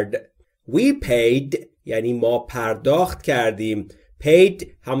card. We paid یعنی ما پرداخت کردیم. paid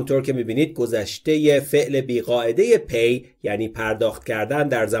همونطور که میبینید گذشته فعل بیقاعده pay یعنی پرداخت کردن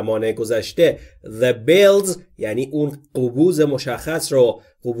در زمان گذشته. The bills یعنی اون قبوض مشخص رو،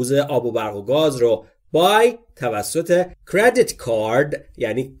 قبوض آب و برق و گاز رو. by توسط credit card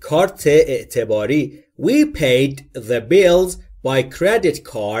یعنی کارت اعتباری. We paid the bills by credit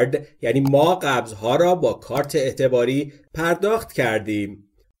card یعنی ما قبضها را با کارت اعتباری پرداخت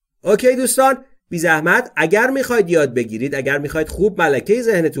کردیم. اوکی دوستان، بی زحمت اگر میخواید یاد بگیرید، اگر میخواید خوب ملکه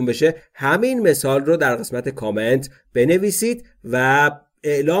ذهنتون بشه، همین مثال رو در قسمت کامنت بنویسید و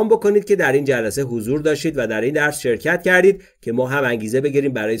اعلام بکنید که در این جلسه حضور داشتید و در این درس شرکت کردید که ما هم انگیزه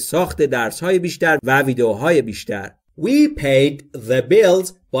بگیریم برای ساخت درس‌های بیشتر و ویدیوهای بیشتر. We paid the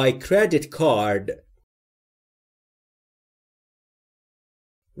bills by credit card.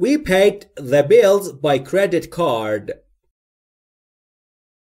 We paid the bills by credit card.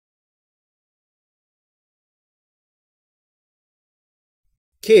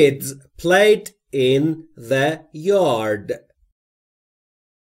 Kids played in the yard.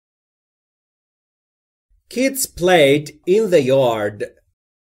 Kids played in the yard.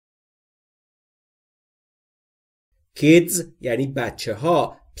 Kids یعنی بچه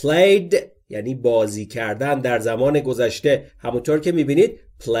ها. Played یعنی بازی کردن در زمان گذشته. همونطور که میبینید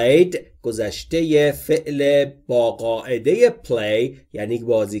played گذشته فعل با قاعده play یعنی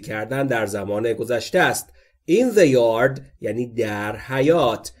بازی کردن در زمان گذشته است. In the yard یعنی در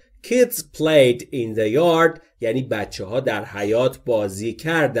حیاط. Kids played in the yard یعنی بچه ها در حیاط بازی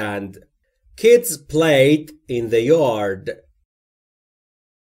کردند. Kids played in the yard.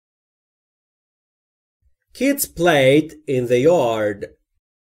 Kids played in the yard.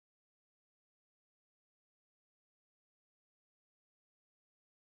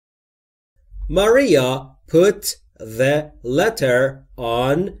 Maria put the letter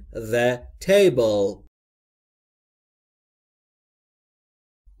on the table.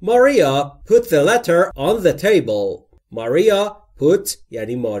 Maria put the letter on the table. Maria put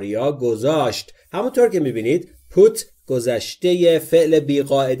یعنی ماریا گذاشت. همونطور که میبینید put گذشته فعل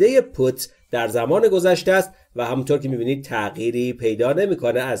بیقاعده put در زمان گذشته است و همونطور که میبینید تغییری پیدا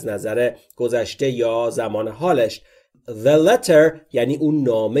نمیکنه از نظر گذشته یا زمان حالش. The letter یعنی اون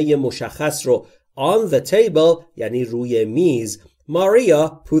نامه مشخص رو. On the table یعنی روی میز. Maria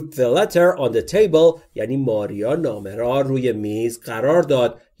put the letter on the table یعنی ماریا نامه را روی میز قرار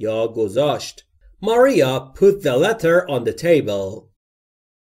داد یا گذاشت. Maria put the letter on the table.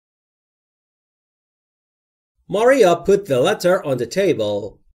 Maria put the letter on the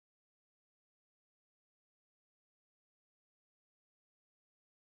table.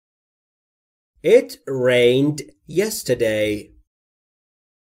 It rained yesterday.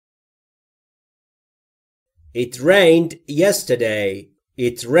 It rained yesterday.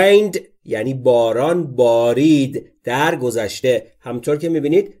 It rained یعنی باران بارید در گذشته. همطور که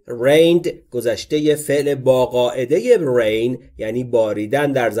میبینید rained گذشته فعل با قاعده rain یعنی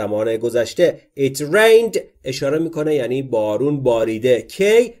باریدن در زمان گذشته. It rained اشاره میکنه یعنی بارون باریده.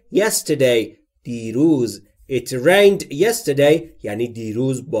 کی؟ yesterday دیروز. It rained yesterday یعنی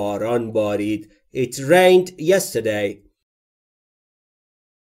دیروز باران بارید. It rained yesterday.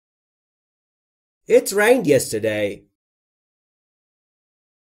 It rained yesterday.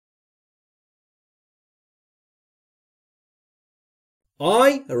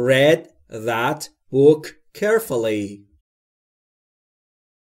 I read that book carefully.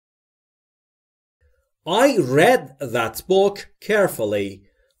 I read that book carefully.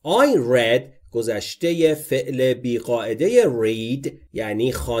 I read گذشته فعل بیقاعده read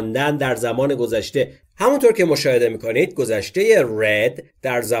یعنی خواندن در زمان گذشته. همونطور که مشاهده میکنید گذشته read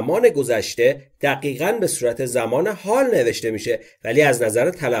در زمان گذشته دقیقاً به صورت زمان حال نوشته میشه ولی از نظر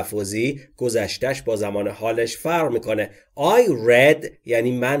تلفظی گذشتهش با زمان حالش فرق میکنه. I read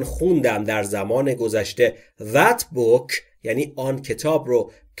یعنی من خوندم در زمان گذشته. That book یعنی آن کتاب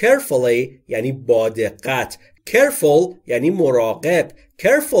رو. Carefully یعنی با دقت. Careful یعنی مراقب.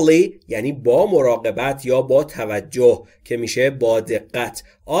 Carefully یعنی با مراقبت یا با توجه که میشه با دقت.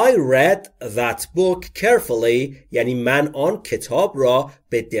 I read that book carefully یعنی من آن کتاب را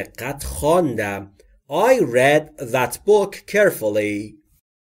به دقت خواندم. I read that book carefully.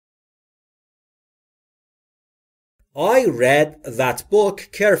 I read that book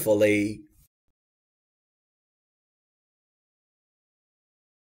carefully.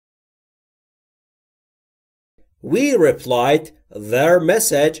 We replied their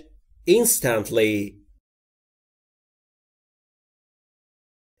message instantly.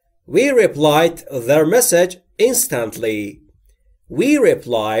 We replied their message instantly. We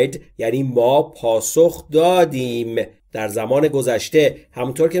replied یعنی ما پاسخ دادیم در زمان گذشته.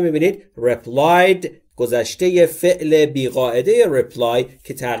 همونطور که میبینید replied گذشته فعل بیقاعده reply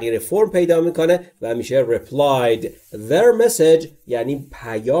که تغییر فرم پیدا میکنه و میشه replied. Their message یعنی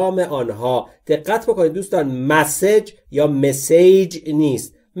پیام آنها. دقت بکنید دوستان message یا message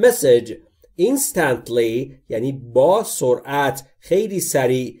نیست. message instantly یعنی با سرعت خیلی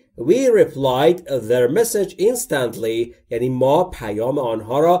سریع. We replied their message instantly یعنی ما پیام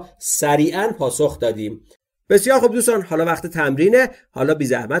آنها را سریعاً پاسخ دادیم. بسیار خوب دوستان، حالا وقت تمرینه. حالا بی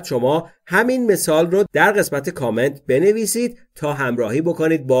زحمت شما همین مثال رو در قسمت کامنت بنویسید تا همراهی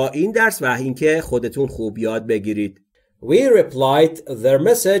بکنید با این درس و اینکه خودتون خوب یاد بگیرید. We replied their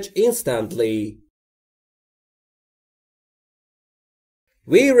message instantly.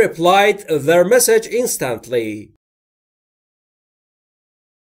 We replied their message instantly.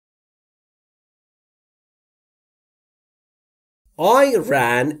 I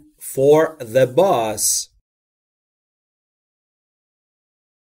ran for the bus.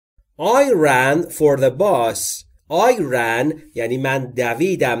 I ran for the bus. I ran یعنی من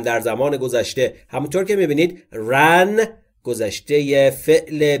دویدم در زمان گذشته. همونطور که میبینید ran گذشته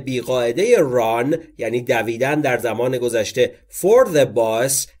فعل بیقاعده run یعنی دویدن در زمان گذشته. For the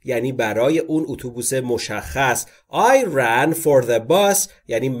bus یعنی برای اون اتوبوس مشخص. I ran for the bus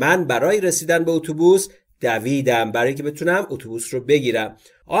یعنی من برای رسیدن به اتوبوس دویدم برای که بتونم اتوبوس رو بگیرم.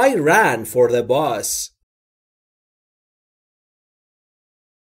 I ran for the bus.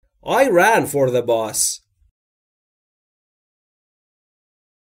 I ran for the bus.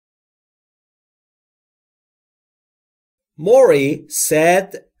 Maury said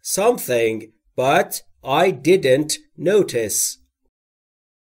something, but I didn't notice.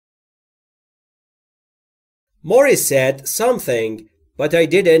 Maury said something, but I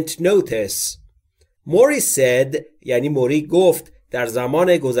didn't notice. Maury said یعنی موری گفت در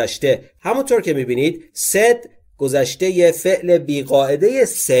زمان گذشته. همونطور که میبینید said گذشته فعل بیقاعده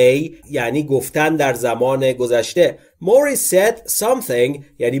say یعنی گفتن در زمان گذشته. Maury said something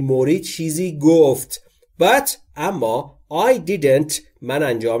یعنی موری چیزی گفت. But اما I didn't من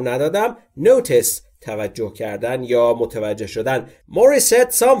انجام ندادم. Notice توجه کردن یا متوجه شدن. Maury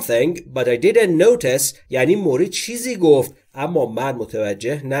said something but I didn't notice یعنی موری چیزی گفت اما من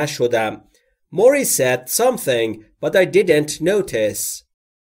متوجه نشدم. Maury said something but I didn't notice.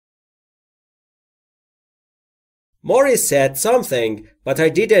 Maury said something but I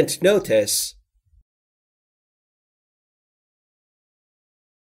didn't notice.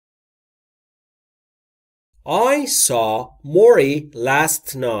 I saw Maury last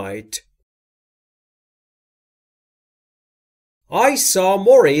night. I saw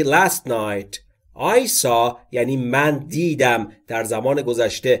Maury last night. I saw یعنی من دیدم در زمان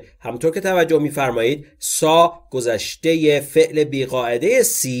گذشته. همونطور که توجه می‌فرمایید saw گذشته فعل بیقاعده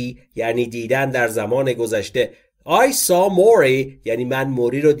see یعنی دیدن در زمان گذشته. I saw Maury یعنی من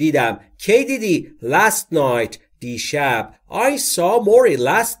موری رو دیدم. کی دیدی؟ Last night دیشب. I saw Maury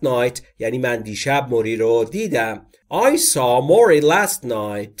last night یعنی من دیشب موری رو دیدم. I saw Maury last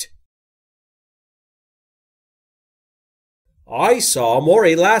night. I saw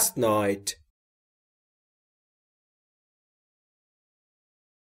Maury last night.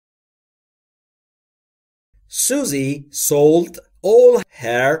 Susie sold all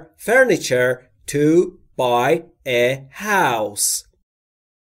her furniture to buy a house.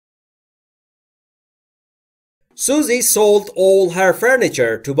 Susie sold all her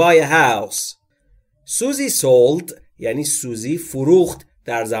furniture to buy a house. Susie sold یعنی سوزی فروخت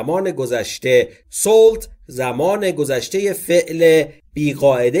در زمان گذشته. sold زمان گذشته فعل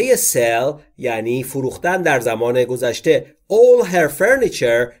بیقاعده sell یعنی فروختن در زمان گذشته. all her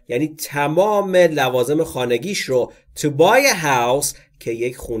furniture یعنی تمام لوازم خانگیش رو to buy a house که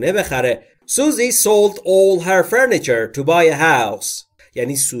یک خونه بخره. Susie sold all her furniture to buy a house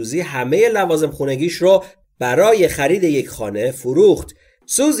یعنی سوزی همه لوازم خانگیش رو برای خرید یک خانه فروخت.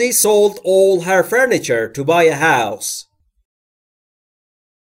 Susie sold all her furniture to buy a house.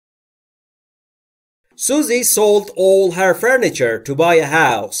 Susie sold all her furniture to buy a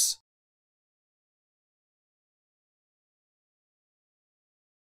house.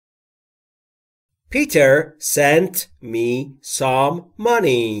 Peter sent me some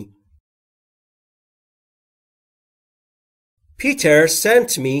money. Peter sent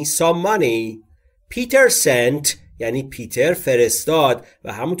me some money. Peter sent یعنی پیتر فرستاد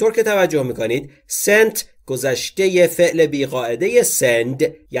و همونطور که توجه میکنید sent گذشته فعل بیقاعده send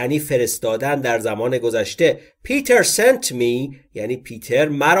یعنی فرستادن در زمان گذشته. Peter sent me یعنی پیتر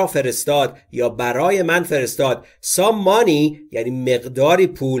مرا فرستاد یا برای من فرستاد. Some money یعنی مقداری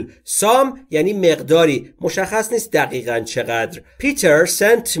پول. Some یعنی مقداری، مشخص نیست دقیقاً چقدر. Peter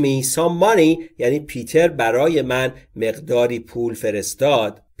sent me some money یعنی پیتر برای من مقداری پول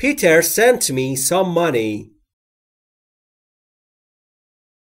فرستاد. Peter sent me some money.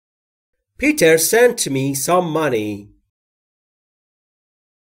 Peter sent me some money.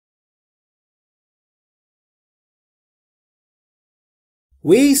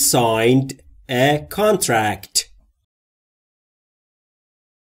 We signed a contract.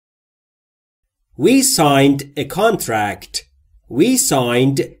 We signed a contract. We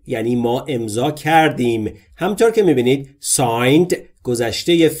signed یعنی ما امضا کردیم. همطور که میبینید signed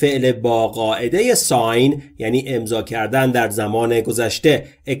گذشته فعل با قاعده sign یعنی امضا کردن در زمان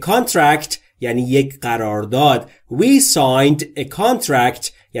گذشته. A contract یعنی یک قرارداد. We signed a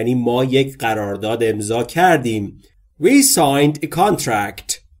contract یعنی ما یک قرارداد امضا کردیم. We signed a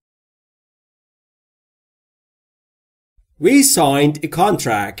contract. We signed a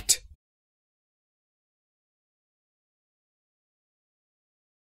contract.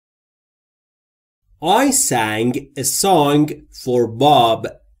 I sang a song for Bob.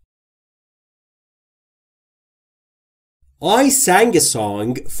 I sang a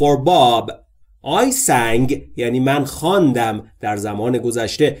song for Bob. I sang یعنی من خواندم در زمان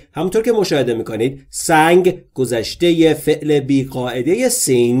گذشته. همونطور که مشاهده میکنید sang گذشته فعل بیقاعده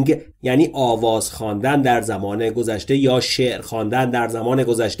sing یعنی آواز خواندن در زمان گذشته یا شعر خواندن در زمان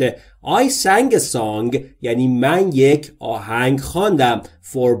گذشته. I sang a song یعنی من یک آهنگ خواندم.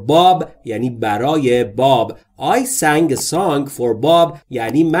 For Bob یعنی برای باب. I sang a song for Bob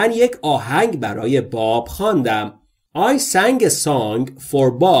یعنی من یک آهنگ برای باب خواندم. I sang a song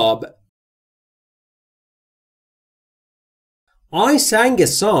for Bob. I sang a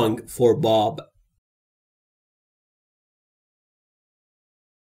song for Bob.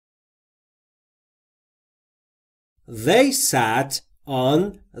 They sat on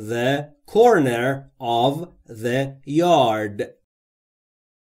the corner of the yard.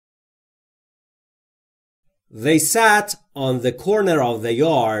 They sat on the corner of the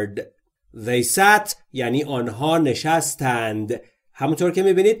yard. They sat یعنی آنها نشستند. همونطور که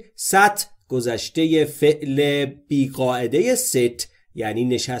میبینید sat گذشته فعل بیقاعده sit یعنی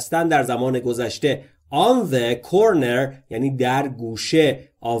نشستن در زمان گذشته. On the corner یعنی در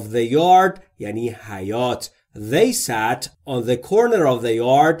گوشه. Of the yard یعنی حیاط. They sat on the corner of the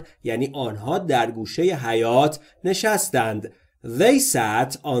yard یعنی آنها در گوشه حیاط نشستند. They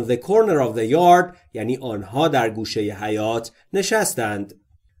sat on the corner of the yard یعنی آنها در گوشه حیاط نشستند.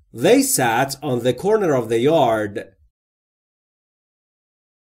 They sat on the corner of the yard.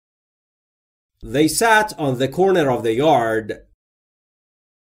 They sat on the corner of the yard.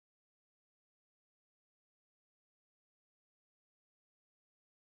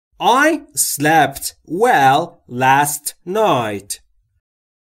 I slept well last night.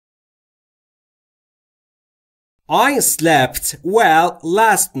 I slept well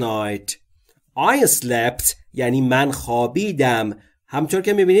last night. I slept یعنی من خوابیدم. همطور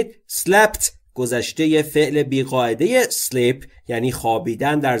که میبینید slept گذشته فعل بیقاعده sleep یعنی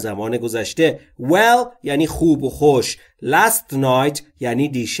خوابیدن در زمان گذشته. Well یعنی خوب و خوش. Last night یعنی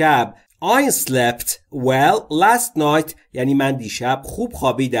دیشب. I slept well last night یعنی من دیشب خوب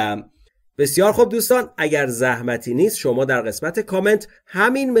خوابیدم. بسیار خوب دوستان، اگر زحمتی نیست شما در قسمت کامنت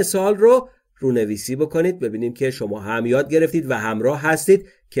همین مثال رو رونویسی بکنید، ببینیم که شما هم یاد گرفتید و همراه هستید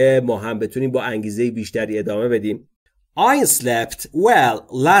که ما هم بتونیم با انگیزه بیشتری ادامه بدیم. I slept well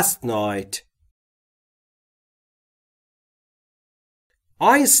last night.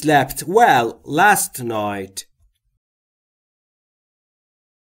 I slept well last night.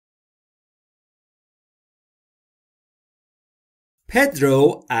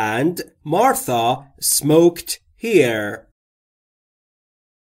 Pedro and Martha smoked here.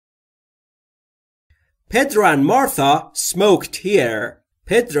 Pedro and Martha smoked here.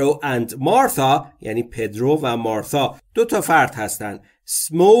 Pedro and Martha یعنی پدرو و مارتا دو تا فرد هستند.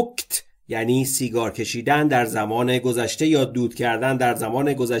 Smoked یعنی سیگار کشیدن در زمان گذشته یا دود کردن در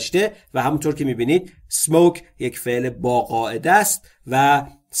زمان گذشته و همونطور که میبینید smoke یک فعل با قاعده است و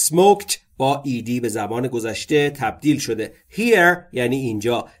smoked با ایدی به زمان گذشته تبدیل شده. Here یعنی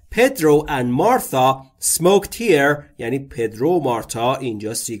اینجا. Pedro and Martha smoked here یعنی پدرو و مارتا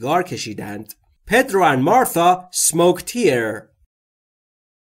اینجا سیگار کشیدند. Pedro and Martha smoked here.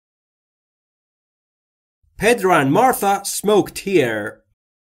 Pedro and Martha smoked here.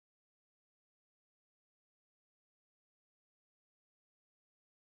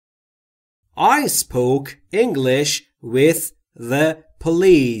 I spoke English with the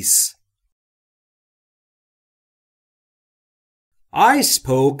police. I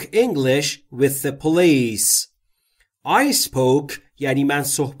spoke English with the police. I spoke یعنی من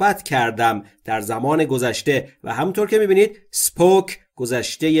صحبت کردم در زمان گذشته و همونطور که میبینید spoke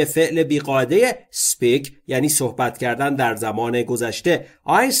گذشته فعل بیقاعده speak یعنی صحبت کردن در زمان گذشته.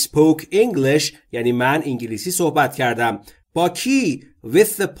 I spoke English یعنی من انگلیسی صحبت کردم. با کی؟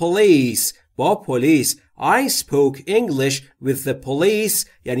 With the police با پلیس. I spoke English with the police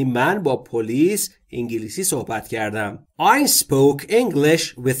یعنی من با پلیس انگلیسی صحبت کردم. I spoke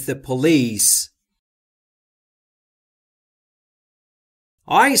English with the police.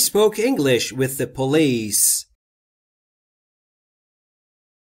 I spoke English with the police.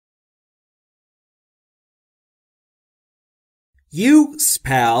 You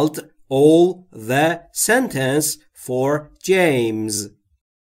spelled all the sentence for James.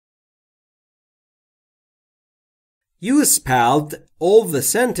 You spelled all the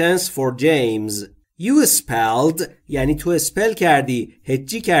sentence for James. You spelled یعنی تو اسپل کردی،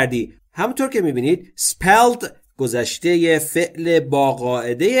 هجی کردی. همونطور که میبینید spelled گذشته فعل با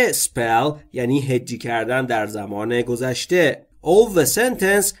قاعده spell یعنی هجی کردن در زمان گذشته. All the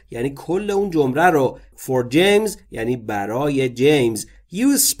sentence یعنی کل اون جمله رو. For James یعنی برای جیمز.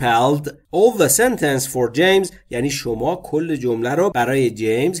 You spelled all the sentence for James یعنی شما کل جمله رو برای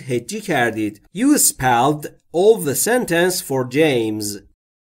جیمز هجی کردید. You spelled all the sentence for James.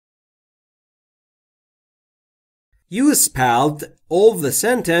 You spelled all the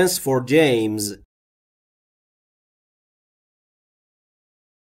sentence for James.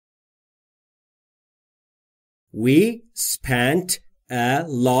 We spent a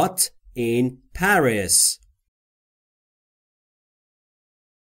lot in Paris.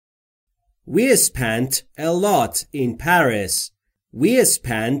 We spent a lot in Paris. We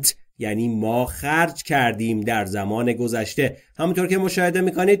spent یعنی ما خرج کردیم در زمان گذشته. همونطور که مشاهده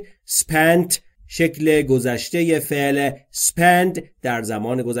میکنید spent شکل گذشته فعل spend در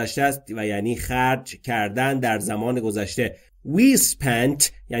زمان گذشته است و یعنی خرج کردن در زمان گذشته. We spent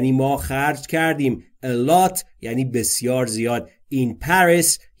یعنی ما خرج کردیم. A lot یعنی بسیار زیاد. In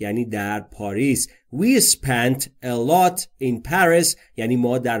Paris یعنی در پاریس. We spent a lot in Paris یعنی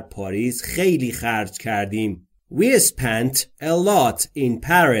ما در پاریس خیلی خرج کردیم. We spent a lot in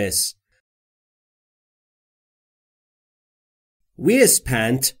Paris. We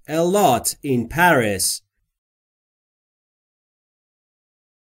spent a lot in Paris.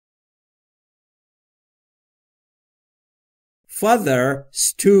 Father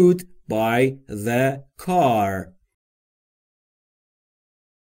stood by the car.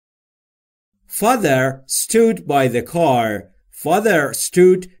 Father stood by the car. Father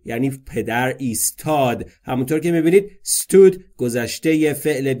stood یعنی پدر ایستاد. همونطور که میبینید stood گذشته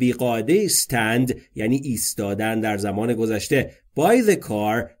فعل بیقاعده stand یعنی ایستادن در زمان گذشته. By the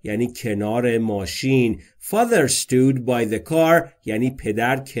car یعنی کنار ماشین. Father stood by the car یعنی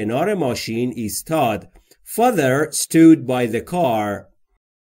پدر کنار ماشین ایستاد. Father stood by the car.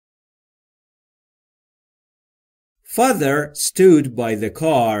 Father stood by the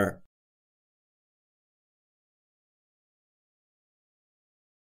car.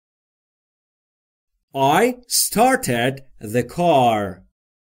 I started the car.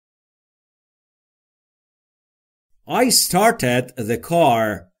 I started the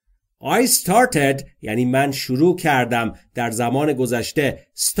car. I started یعنی من شروع کردم در زمان گذشته.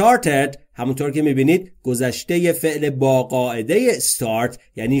 Started همونطور که میبینید گذشته فعل با قاعده start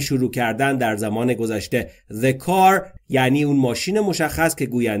یعنی شروع کردن در زمان گذشته. The car یعنی اون ماشین مشخص که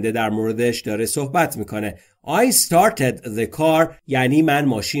گوینده در موردش داره صحبت میکنه. I started the car یعنی من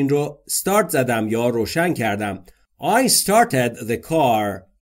ماشین رو start زدم یا روشن کردم. I started the car.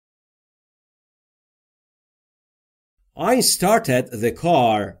 I started the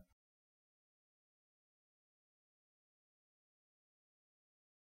car.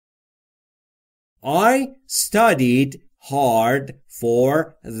 I studied hard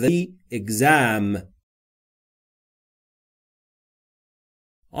for the exam.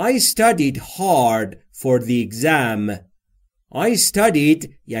 I studied hard for the exam. I studied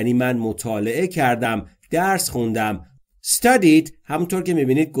یعنی من مطالعه کردم، درس خوندم. Studied همونطور که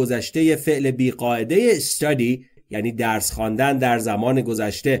میبینید گذشته فعل بیقاعده study یعنی درس خواندن در زمان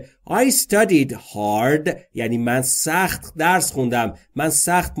گذشته. I studied hard یعنی من سخت درس خوندم، من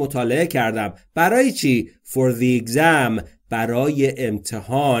سخت مطالعه کردم. برای چی؟ For the exam برای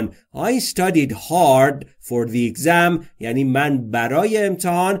امتحان. I studied hard for the exam یعنی من برای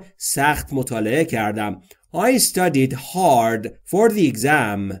امتحان سخت مطالعه کردم. I studied hard for the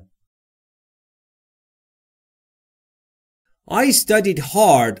exam. I studied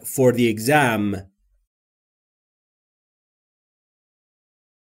hard for the exam.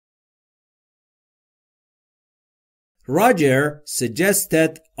 Roger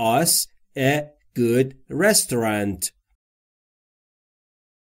suggested us a good restaurant.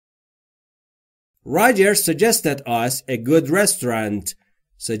 Roger suggested us a good restaurant.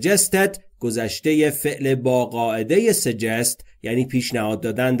 Suggested گذشته فعل با قاعده suggest یعنی پیشنهاد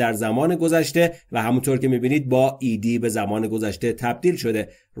دادن در زمان گذشته و همونطور که میبینید با ایدی به زمان گذشته تبدیل شده.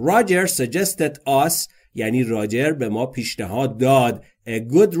 Roger suggested us یعنی راجر به ما پیشنهاد داد. A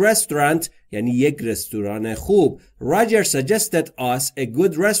good restaurant یعنی یک رستوران خوب. Roger suggested us a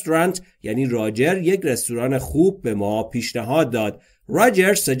good restaurant یعنی راجر یک رستوران خوب به ما پیشنهاد داد.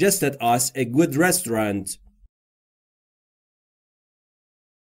 Roger suggested us a good restaurant.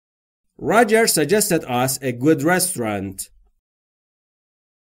 Roger suggested us a good restaurant.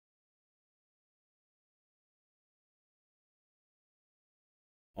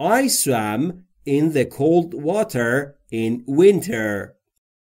 I swam in the cold water in winter.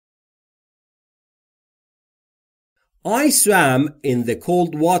 I swam in the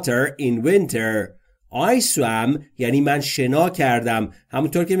cold water in winter. I swam یعنی من شنا کردم.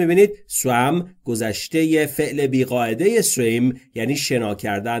 همونطور که میبینید swam گذشته فعل بیقاعده swim یعنی شنا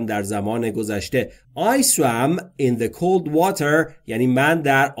کردن در زمان گذشته. I swam in the cold water یعنی من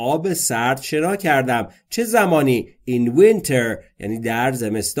در آب سرد شنا کردم. چه زمانی؟ In winter یعنی در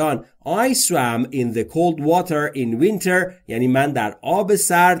زمستان. I swam in the cold water in winter یعنی من در آب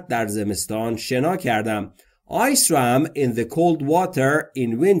سرد در زمستان شنا کردم. I swam in the cold water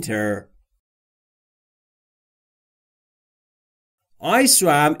in winter. I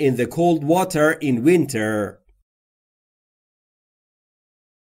swam in the cold water in winter.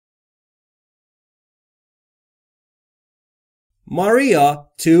 Maria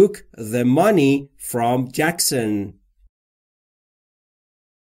took the money from Jackson.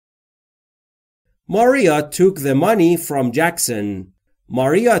 Maria took the money from Jackson.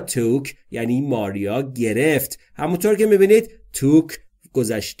 Maria took یعنی ماریا گرفت. همونطور که میبینید took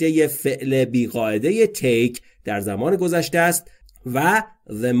گذشته فعل بیقاعده take در زمان گذشته است و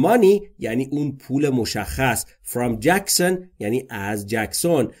the money یعنی اون پول مشخص. From Jackson یعنی از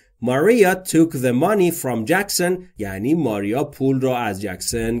جکسون. Maria took the money from Jackson یعنی ماریا پول را از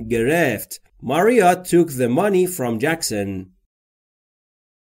جکسون گرفت. Maria took the money from Jackson.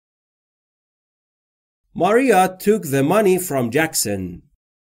 Maria took the money from Jackson.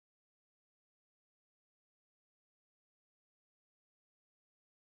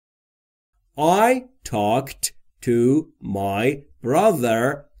 I talked to my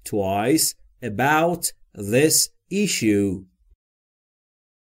brother twice about this issue.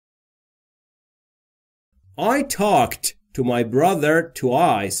 I talked to my brother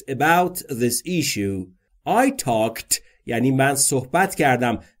twice about this issue. I talked یعنی من صحبت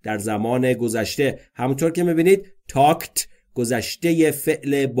کردم در زمان گذشته. همونطور که میبینید talked گذشته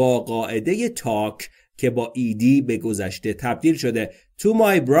فعل با قاعده talk که با ایدی به گذشته تبدیل شده. To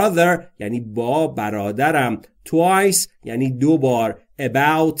my brother یعنی با برادرم. Twice یعنی دو بار.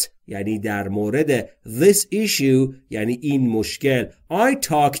 About یعنی در مورد. This issue یعنی این مشکل. I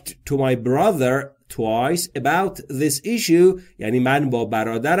talked to my brother twice about this issue یعنی من با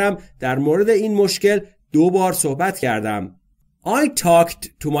برادرم در مورد این مشکل دو بار صحبت کردم. I talked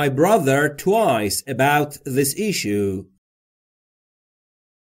to my brother twice about this issue.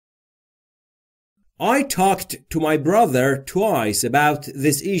 I talked to my brother twice about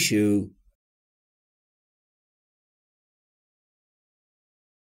this issue.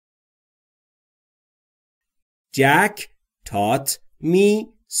 Jack taught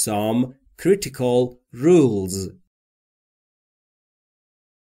me some critical rules.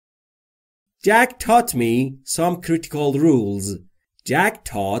 Jack taught me some critical rules. Jack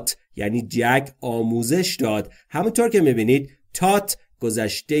taught یعنی جک آموزش داد. همونطور که میبینید taught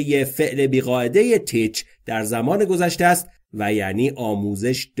گذشته فعل بیقاعده teach در زمان گذشته است و یعنی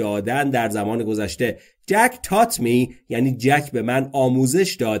آموزش دادن در زمان گذشته. Jack taught me یعنی جک به من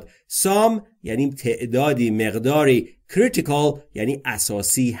آموزش داد. Some یعنی تعدادی مقداری. Critical یعنی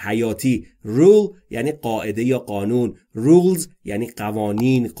اساسی حیاتی. Rule یعنی قاعده یا قانون. Rules یعنی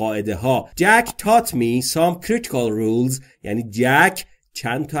قوانین قاعده ها. Jack taught me some critical rules یعنی جک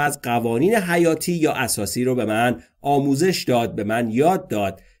چند تا از قوانین حیاتی یا اساسی رو به من آموزش داد، به من یاد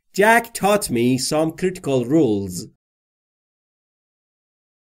داد. Jack taught me some critical rules.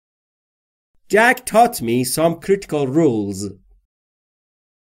 Jack taught me some critical rules.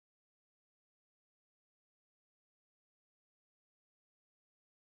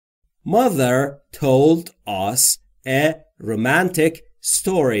 Mother told us a romantic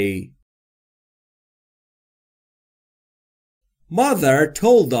story. Mother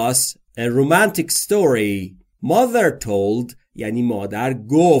told us a romantic story. Mother told یعنی مادر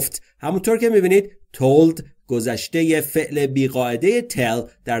گفت. همونطور که میبینید told گذشته فعل بیقاعده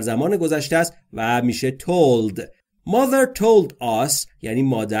tell در زمان گذشته است و میشه told. Mother told us یعنی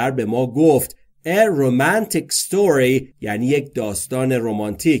مادر به ما گفت. A romantic story یعنی یک داستان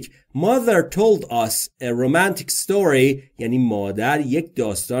رمانتیک. Mother told us a romantic story یعنی مادر یک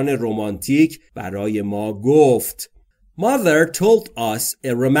داستان رمانتیک برای ما گفت. Mother told us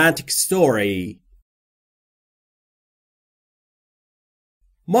a romantic story.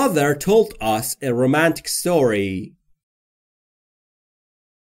 Mother told us a romantic story.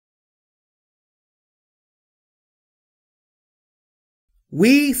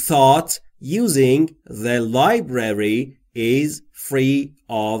 We thought using the library is free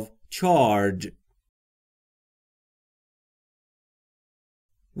of charge.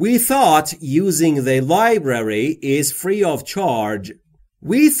 We thought using the library is free of charge.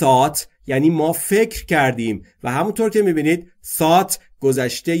 We thought یعنی ما فکر کردیم و همونطور که میبینید thought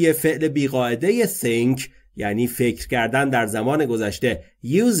گذشته فعل بیقاعده think یعنی فکر کردن در زمان گذشته.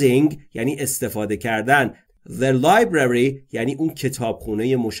 Using یعنی استفاده کردن. The library یعنی اون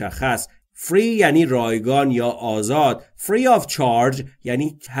کتابخونه مشخص. Free یعنی رایگان یا آزاد. Free of charge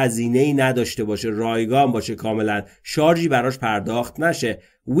یعنی هزینه‌ای نداشته باشه، رایگان باشه کاملا، شارژی براش پرداخت نشه.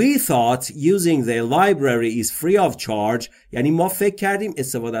 We thought using the library is free of charge یعنی ما فکر کردیم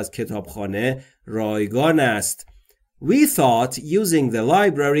استفاده از کتابخانه رایگان است. We thought using the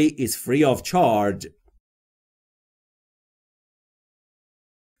library is free of charge.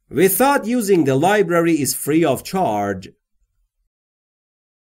 We thought using the library is free of charge.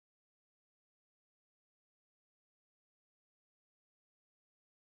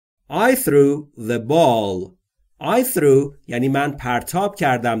 I threw the ball. I threw یعنی من پرتاب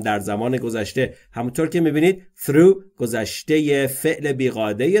کردم در زمان گذشته. همونطور که میبینید threw گذشته فعل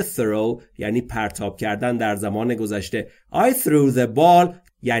بیقاعده throw یعنی پرتاب کردن در زمان گذشته. I threw the ball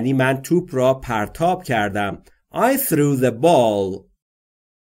یعنی من توپ را پرتاب کردم. I threw the ball.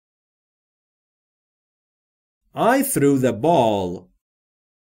 I threw the ball.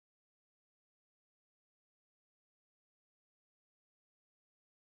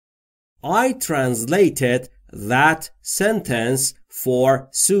 I translated that sentence for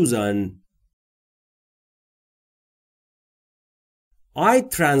Susan. I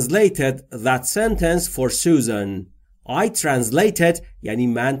translated that sentence for Susan. I translated یعنی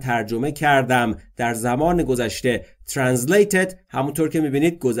من ترجمه کردم در زمان گذشته. Translated همونطور که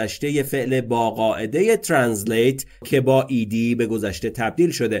میبینید گذشته فعل با قاعده translate که با ed به گذشته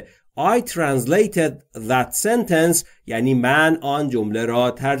تبدیل شده. I translated that sentence یعنی من آن جمله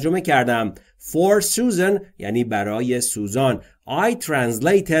را ترجمه کردم. For Susan یعنی برای سوزان. I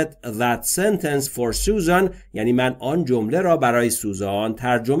translated that sentence for Susan یعنی من آن جمله را برای سوزان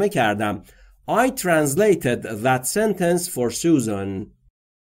ترجمه کردم. I translated that sentence for Susan.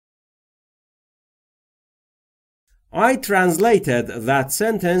 I translated that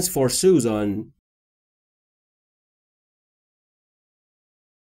sentence for Susan.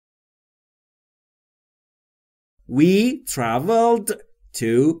 We traveled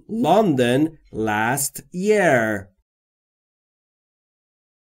to London last year.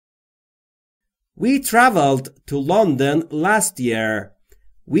 We traveled to London last year.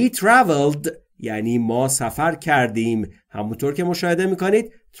 We traveled یعنی ما سفر کردیم. همونطور که مشاهده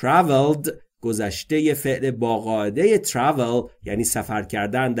میکنید traveled گذشته فعل با قاعده travel یعنی سفر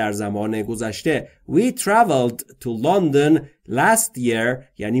کردن در زمان گذشته. We traveled to London last year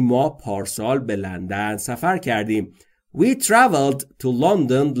یعنی ما پارسال به لندن سفر کردیم. We traveled to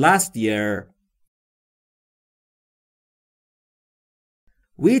London last year.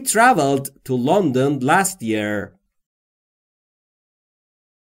 We traveled to London last year.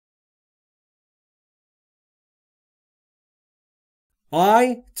 I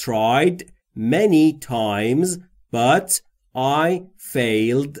tried many times, but I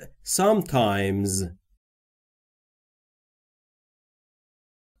failed sometimes.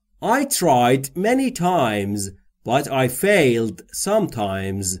 I tried many times, but I failed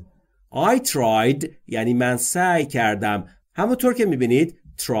sometimes. I tried یعنی من سعی کردم. همونطور که میبینید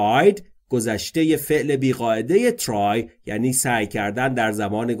tried گذشته فعل بیقاعده try یعنی سعی کردن در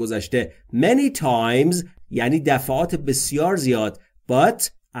زمان گذشته. Many times یعنی دفعات بسیار زیاد. But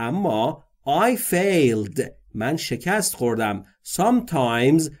اما I failed من شکست خوردم.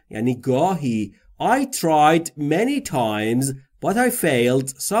 Sometimes یعنی گاهی. I tried many times but I failed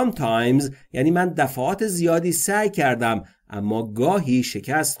sometimes یعنی من دفعات زیادی سعی کردم اما گاهی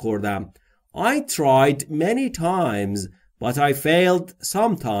شکست خوردم. I tried many times but I failed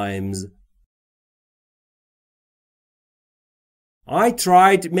sometimes. I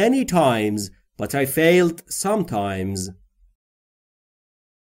tried many times, but I failed sometimes.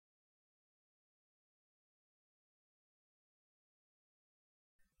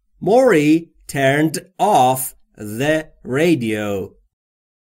 Maury turned off the radio.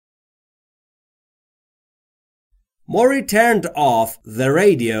 Maury turned off the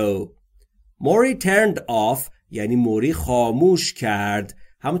radio. Maury turned off یعنی موری خاموش کرد.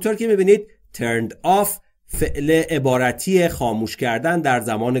 همونطور که میبینید turned off فعل عبارتی خاموش کردن در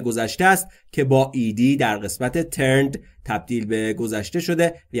زمان گذشته است که با ایدی در قسمت turned تبدیل به گذشته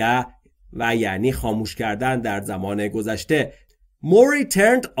شده و یعنی خاموش کردن در زمان گذشته. Maury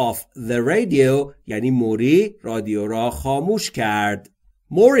turned off the radio یعنی موری رادیو را خاموش کرد.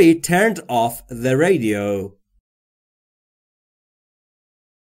 Maury turned off the radio.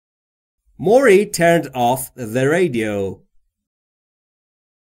 Maury turned off the radio.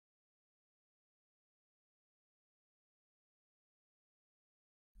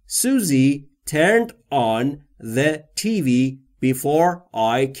 Susie turned on the TV before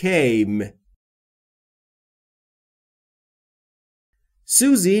I came.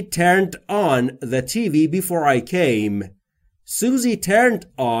 Susie turned on the TV before I came. Susie turned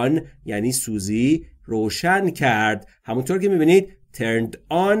on یعنی سوزی روشن کرد. همونطور که میبینید turned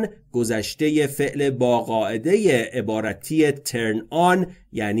on گذشته فعل با قاعده عبارتی turn on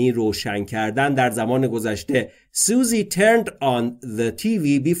یعنی روشن کردن در زمان گذشته. Susie turned on the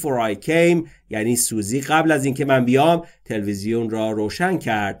TV before I came یعنی سوزی قبل از اینکه من بیام تلویزیون را روشن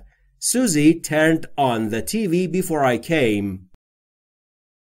کرد. Susie turned on the TV before I came.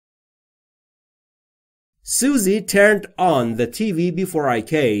 Susie turned on the TV before I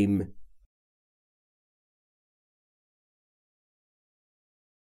came.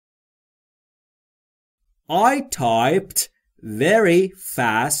 I typed very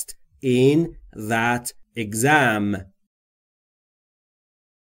fast in that exam.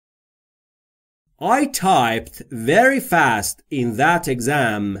 I typed very fast in that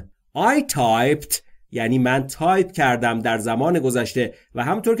exam. I typed یعنی من تایپ کردم در زمان گذشته و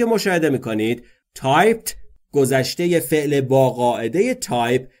همونطور که مشاهده میکنید typed گذشته فعل با قاعده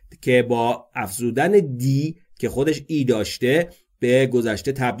type که با افزودن دی که خودش ای داشته به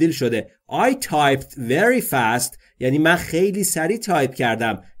گذشته تبدیل شده. I typed very fast یعنی من خیلی سریع تایپ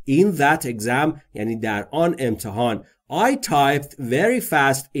کردم. In that exam یعنی در آن امتحان. I typed very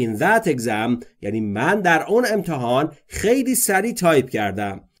fast in that exam یعنی من در آن امتحان خیلی سریع تایپ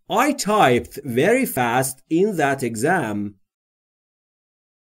کردم. I typed very fast in that exam.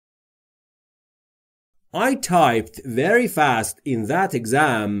 I typed very fast in that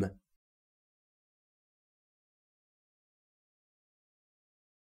exam.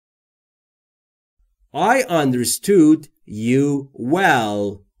 I understood you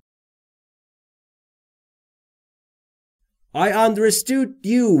well. I understood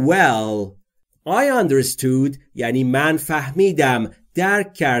you well. I understood یعنی من فهمیدم،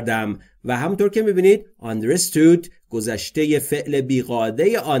 درک کردم و همونطور که میبینید understood گذشته فعل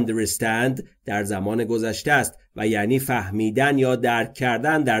بیقاعده understand در زمان گذشته است و یعنی فهمیدن یا درک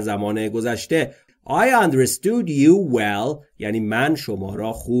کردن در زمان گذشته. I understood you well یعنی من شما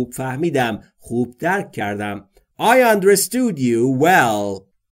را خوب فهمیدم، خوب درک کردم. I understood you well.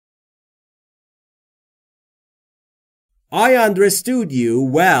 I understood you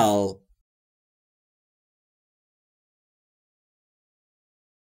well.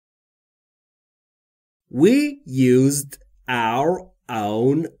 We used our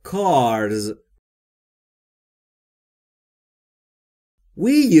own cars.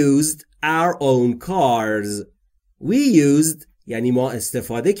 We used our own cars. We used یعنی ما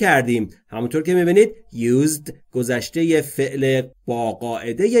استفاده کردیم. همونطور که میبینید used گذشته فعل با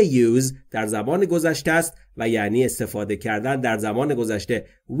قاعده use در زمان گذشته است و یعنی استفاده کردن در زمان گذشته.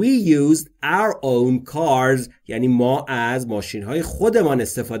 We used our own cars یعنی ما از ماشین‌های خودمان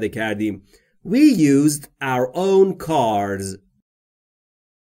استفاده کردیم. We used our own cars.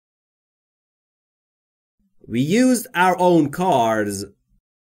 We used our own cars.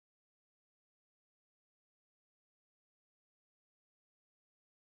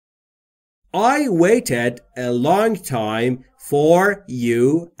 I waited a long time for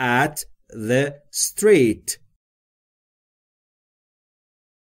you at the street.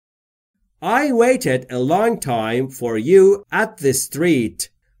 I waited a long time for you at the street.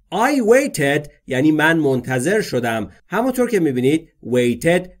 I waited یعنی من منتظر شدم. همونطور که میبینید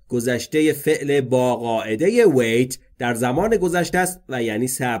waited گذشته فعل با قاعده wait در زمان گذشته است و یعنی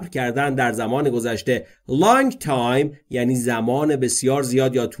صبر کردن در زمان گذشته. Long time یعنی زمان بسیار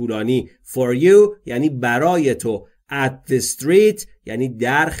زیاد یا طولانی. For you یعنی برای تو. at the street یعنی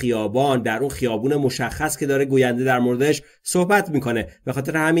در خیابان، در اون خیابون مشخص که داره گوینده در موردش صحبت میکنه. به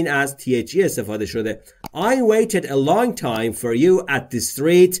خاطر همین از THE استفاده شده. I waited a long time for you at the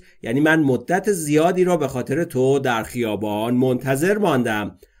street یعنی من مدت زیادی رو به خاطر تو در خیابان منتظر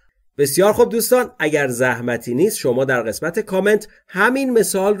ماندم. بسیار خوب دوستان، اگر زحمتی نیست شما در قسمت کامنت همین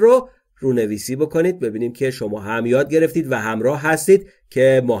مثال رو رونویسی بکنید، ببینیم که شما هم یاد گرفتید و همراه هستید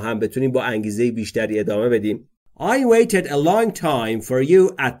که ما هم بتونیم با انگیزه بیشتری ادامه بدیم. I waited a long time for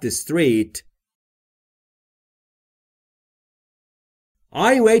you at the street.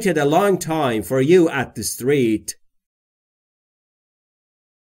 I waited a long time for you at the street.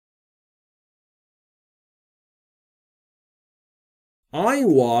 I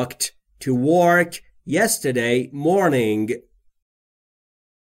walked to work yesterday morning.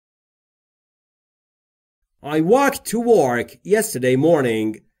 I walked to work yesterday morning.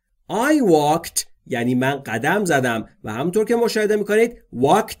 I walked یعنی من قدم زدم و همونطور که مشاهده میکنید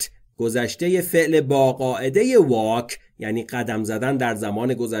walked گذشته فعل با قاعده walk یعنی قدم زدن در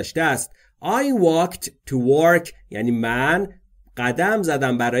زمان گذشته است. I walked to work یعنی من قدم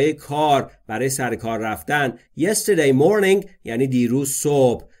زدم برای کار، برای سر کار رفتن. Yesterday morning یعنی دیروز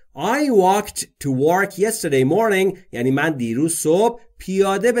صبح. I walked to work yesterday morning یعنی من دیروز صبح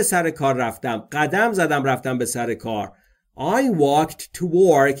پیاده به سر کار رفتم، قدم زدم رفتم به سر کار. I walked to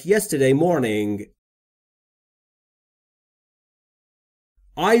work yesterday morning.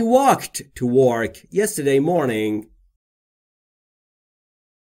 I walked to work yesterday morning.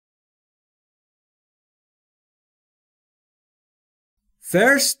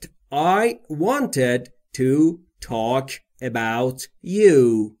 First, I wanted to talk about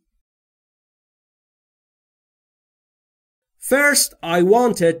you. First, I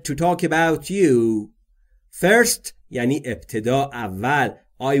wanted to talk about you. First یعنی ابتدا، اول.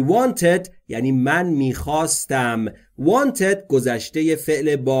 I wanted یعنی من میخواستم. Wanted گذشته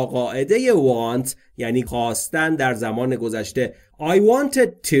فعل با قاعده want یعنی خواستن در زمان گذشته. I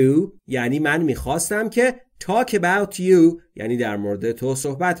wanted to یعنی من میخواستم که talk about you یعنی در مورد تو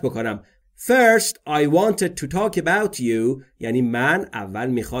صحبت بکنم. First, I wanted to talk about you یعنی من اول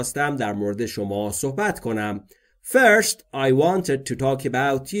میخواستم در مورد شما صحبت کنم. First, I wanted to talk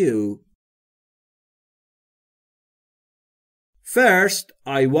about you. First,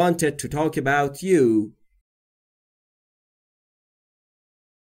 I wanted to talk about you.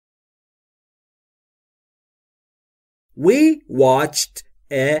 We watched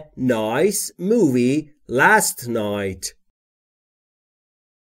a nice movie last night.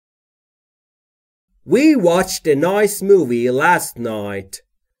 We watched a nice movie last night.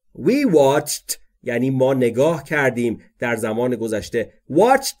 We watched یعنی ما نگاه کردیم در زمان گذشته.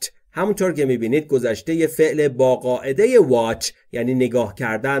 Watched همونطور که میبینید گذشته فعل با قاعده watch یعنی نگاه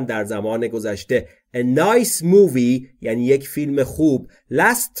کردن در زمان گذشته. A nice movie یعنی یک فیلم خوب.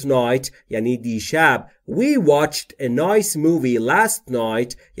 Last night یعنی دیشب. We watched a nice movie last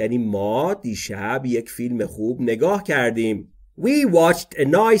night یعنی ما دیشب یک فیلم خوب نگاه کردیم. We watched a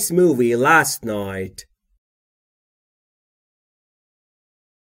nice movie last night.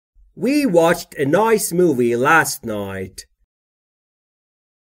 We watched a nice movie last night.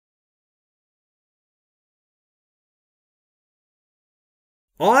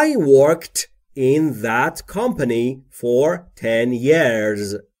 I worked in that company for 10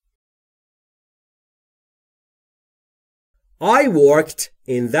 years. I worked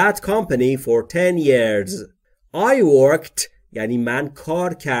in that company for 10 years. I worked یعنی من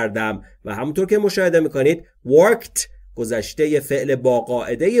کار کردم و همونطور که مشاهده میکنید worked گذشته فعل با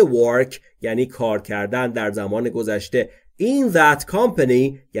قاعده work یعنی کار کردن در زمان گذشته. In that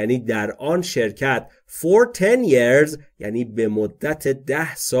company یعنی در آن شرکت. For 10 years یعنی به مدت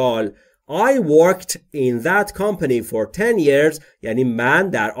 10 سال. I worked in that company for 10 years یعنی من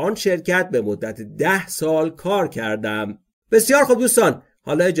در آن شرکت به مدت 10 سال کار کردم. بسیار خوب دوستان،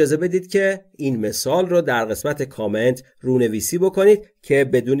 حالا اجازه بدید که این مثال رو در قسمت کامنت رونویسی بکنید که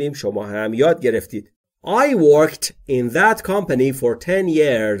بدونیم شما هم یاد گرفتید. I worked in that company for 10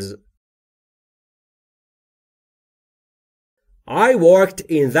 years. I worked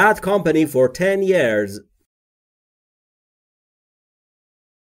in that company for 10 years.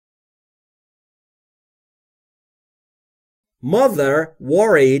 Mother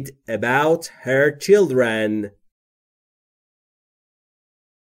worried about her children.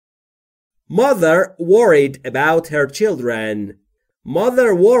 Mother worried about her children.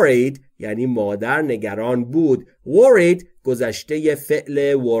 Mother worried یعنی مادر نگران بود. Worried گذشته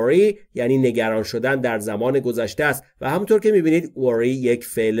فعل worry یعنی نگران شدن در زمان گذشته است و همونطور که میبینید worry یک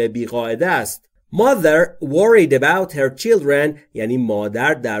فعل بیقاعده است. Mother worried about her children یعنی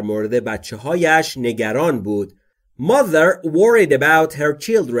مادر در مورد بچه هایش نگران بود. Mother worried about her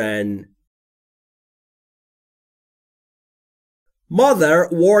children. Mother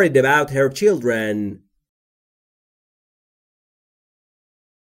worried about her children.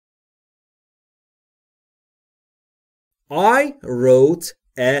 I wrote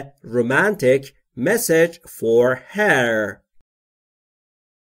a romantic message for her.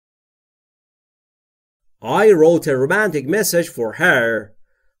 I wrote a romantic message for her.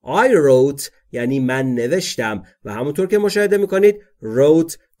 I wrote یعنی من نوشتم و همونطور که مشاهده میکنید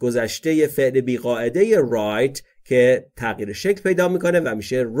wrote گذشته فعل بیقاعده write که تغییر شکل پیدا میکنه و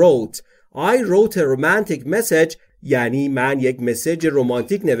میشه wrote. I wrote a romantic message یعنی من یک مسیج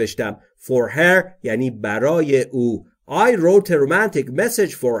رمانتیک نوشتم. For her یعنی برای او. I wrote a romantic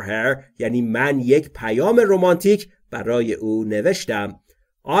message for her یعنی من یک پیام رمانتیک برای او نوشتم.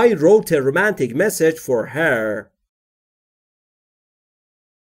 I wrote a romantic message for her.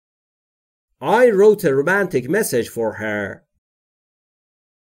 I wrote a romantic message for her.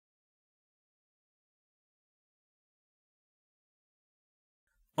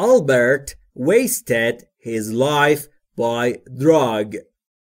 Albert wasted his life by drug.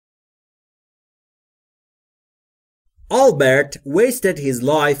 Albert wasted his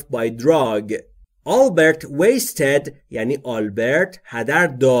life by drug. Albert wasted یعنی آلبرت هدر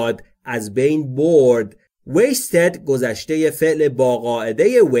داد، از بین برد. wasted گذشته فعل با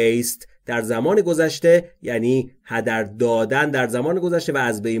قاعده waste در زمان گذشته یعنی هدر دادن در زمان گذشته و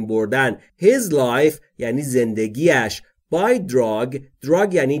از بین بردن. his life یعنی زندگیش. by drug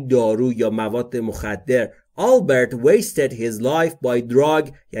drug یعنی دارو یا مواد مخدر. Albert wasted his life by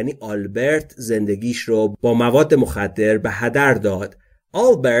drug یعنی آلبرت زندگیش رو با مواد مخدر به هدر داد.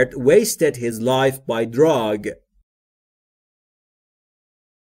 Albert wasted his life by drug.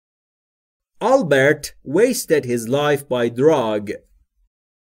 Albert wasted his life by drug.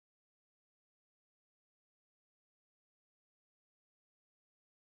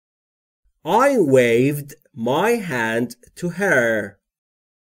 I waved my hand to her.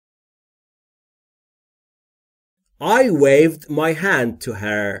 I waved my hand to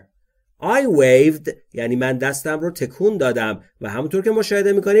her. I waved یعنی من دستم رو تکون دادم و همونطور که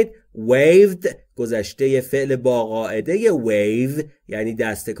مشاهده میکنید waved گذشته فعل با قاعده wave یعنی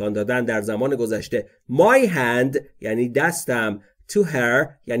دست تکان دادن در زمان گذشته. My hand یعنی دستم. To her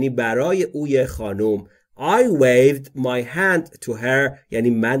یعنی برای اوی خانم. I waved my hand to her یعنی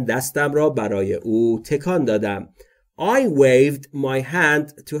من دستم را برای او تکان دادم. I waved my hand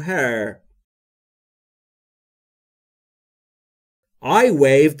to her. I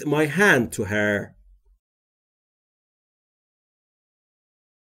waved my hand to her.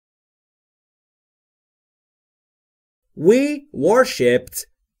 We worshipped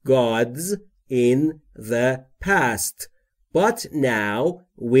gods in the past, but now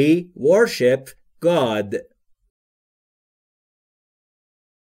we worship God.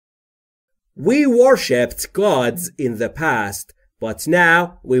 We worshipped gods in the past, but now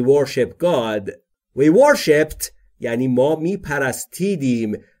we worship God. We worshipped یعنی ما می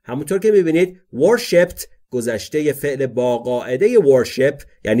پرستیدیم. همونطور که میبینید worshipped گذشته فعل با قاعده worship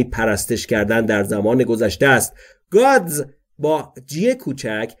یعنی پرستش کردن در زمان گذشته است. gods با جی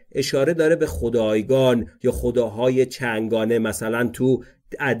کوچک اشاره داره به خدایگان یا خداهای چنگانه، مثلا تو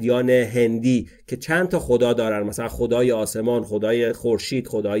ادیان هندی که چند تا خدا دارن، مثلا خدای آسمان، خدای خورشید،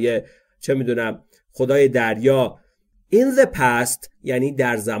 خدای چه میدونم خدای دریا. in the past یعنی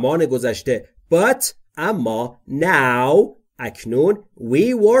در زمان گذشته. but اما now اکنون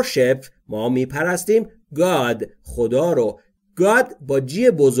we worship ما میپرستیم God خدا رو. God با جی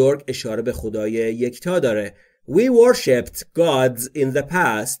بزرگ اشاره به خدای یکتا داره. We worshipped gods in the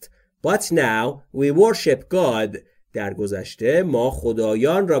past but now we worship God. در گذشته ما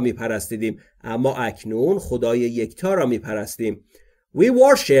خدایان را میپرستیدیم اما اکنون خدای یکتا را میپرستیم. We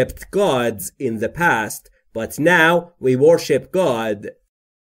worshipped gods in the past but now we worship God.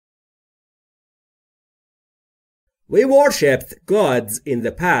 We worshipped gods in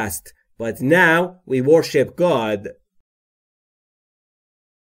the past, but now we worship God.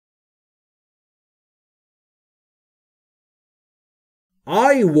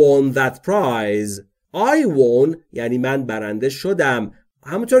 I won that prize. I won یعنی من برنده شدم.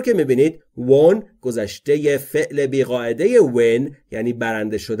 همونطور که میبینید won گذشته فعل بیقاعده win یعنی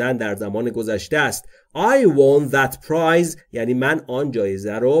برنده شدن در زمان گذشته است. I won that prize یعنی من آن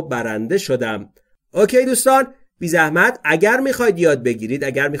جایزه رو برنده شدم. اوکی دوستان، بی زحمت اگر میخواید یاد بگیرید،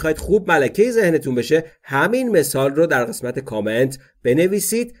 اگر میخواید خوب ملکه ذهنتون بشه، همین مثال رو در قسمت کامنت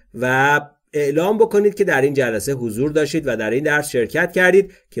بنویسید و اعلام بکنید که در این جلسه حضور داشتید و در این درس شرکت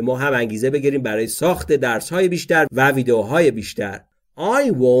کردید که ما هم انگیزه بگیریم برای ساخت درس‌های بیشتر و ویدیوهای بیشتر.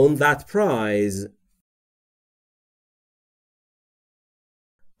 I won that prize.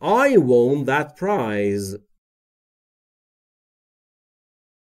 I won that prize.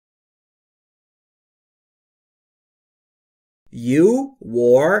 You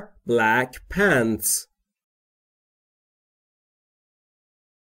wore black pants.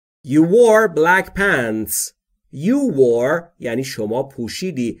 You wore black pants. You wore یعنی شما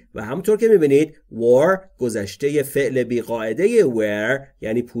پوشیدی و همونطور که میبینید wore گذشته فعل بی قاعده wear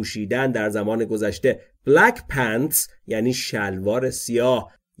یعنی پوشیدن در زمان گذشته. Black pants یعنی شلوار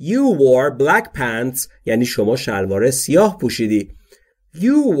سیاه. You wore black pants یعنی شما شلوار سیاه پوشیدی.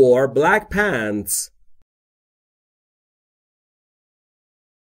 You wore black pants.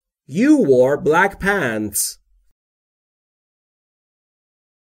 You wore black pants.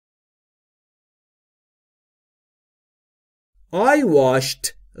 I washed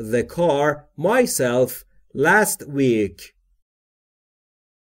the car myself last week.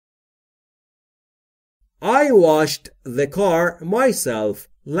 I washed the car myself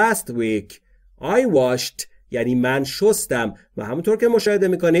last week. I washed یعنی من شستم و همونطور که مشاهده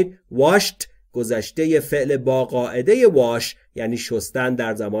میکنید washed گذشته فعل با قاعده wash یعنی شستن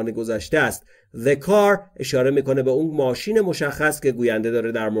در زمان گذشته است. The car اشاره میکنه به اون ماشین مشخص که گوینده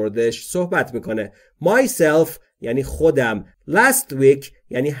داره در موردش صحبت میکنه. Myself یعنی خودم. Last week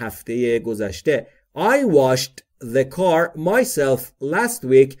یعنی هفته گذشته. I washed the car myself last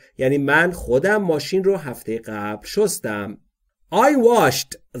week یعنی من خودم ماشین رو هفته قبل شستم. I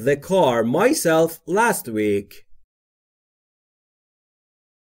washed the car myself last week.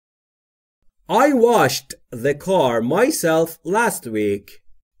 I washed the car myself last week.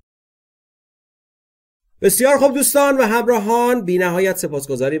 بسیار خوب دوستان و همراهان، بی نهایت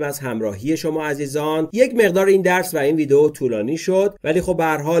سپاسگزاریم از همراهی شما عزیزان. یک مقدار این درس و این ویدیو طولانی شد ولی خب به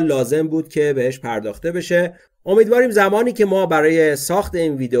هر حال لازم بود که بهش پرداخته بشه. امیدواریم زمانی که ما برای ساخت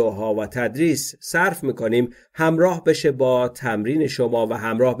این ویدیوها و تدریس صرف میکنیم همراه بشه با تمرین شما و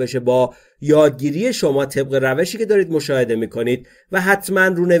همراه بشه با یادگیری شما طبق روشی که دارید مشاهده میکنید و حتما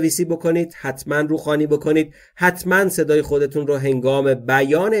رو نویسی بکنید، حتما رو خوانی بکنید، حتما صدای خودتون رو هنگام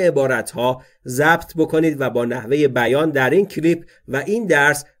بیان عبارتها ضبط بکنید و با نحوه بیان در این کلیپ و این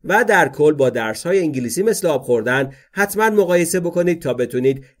درس و در کل با درس‌های انگلیسی مثل آب خوردن حتما مقایسه بکنید تا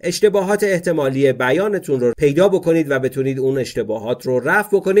بتونید اشتباهات احتمالی بیانتون رو پیدا بکنید و بتونید اون اشتباهات رو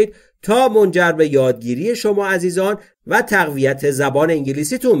رفع بکنید تا منجر به یادگیری شما عزیزان و تقویت زبان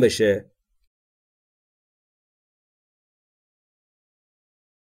انگلیسیتون بشه.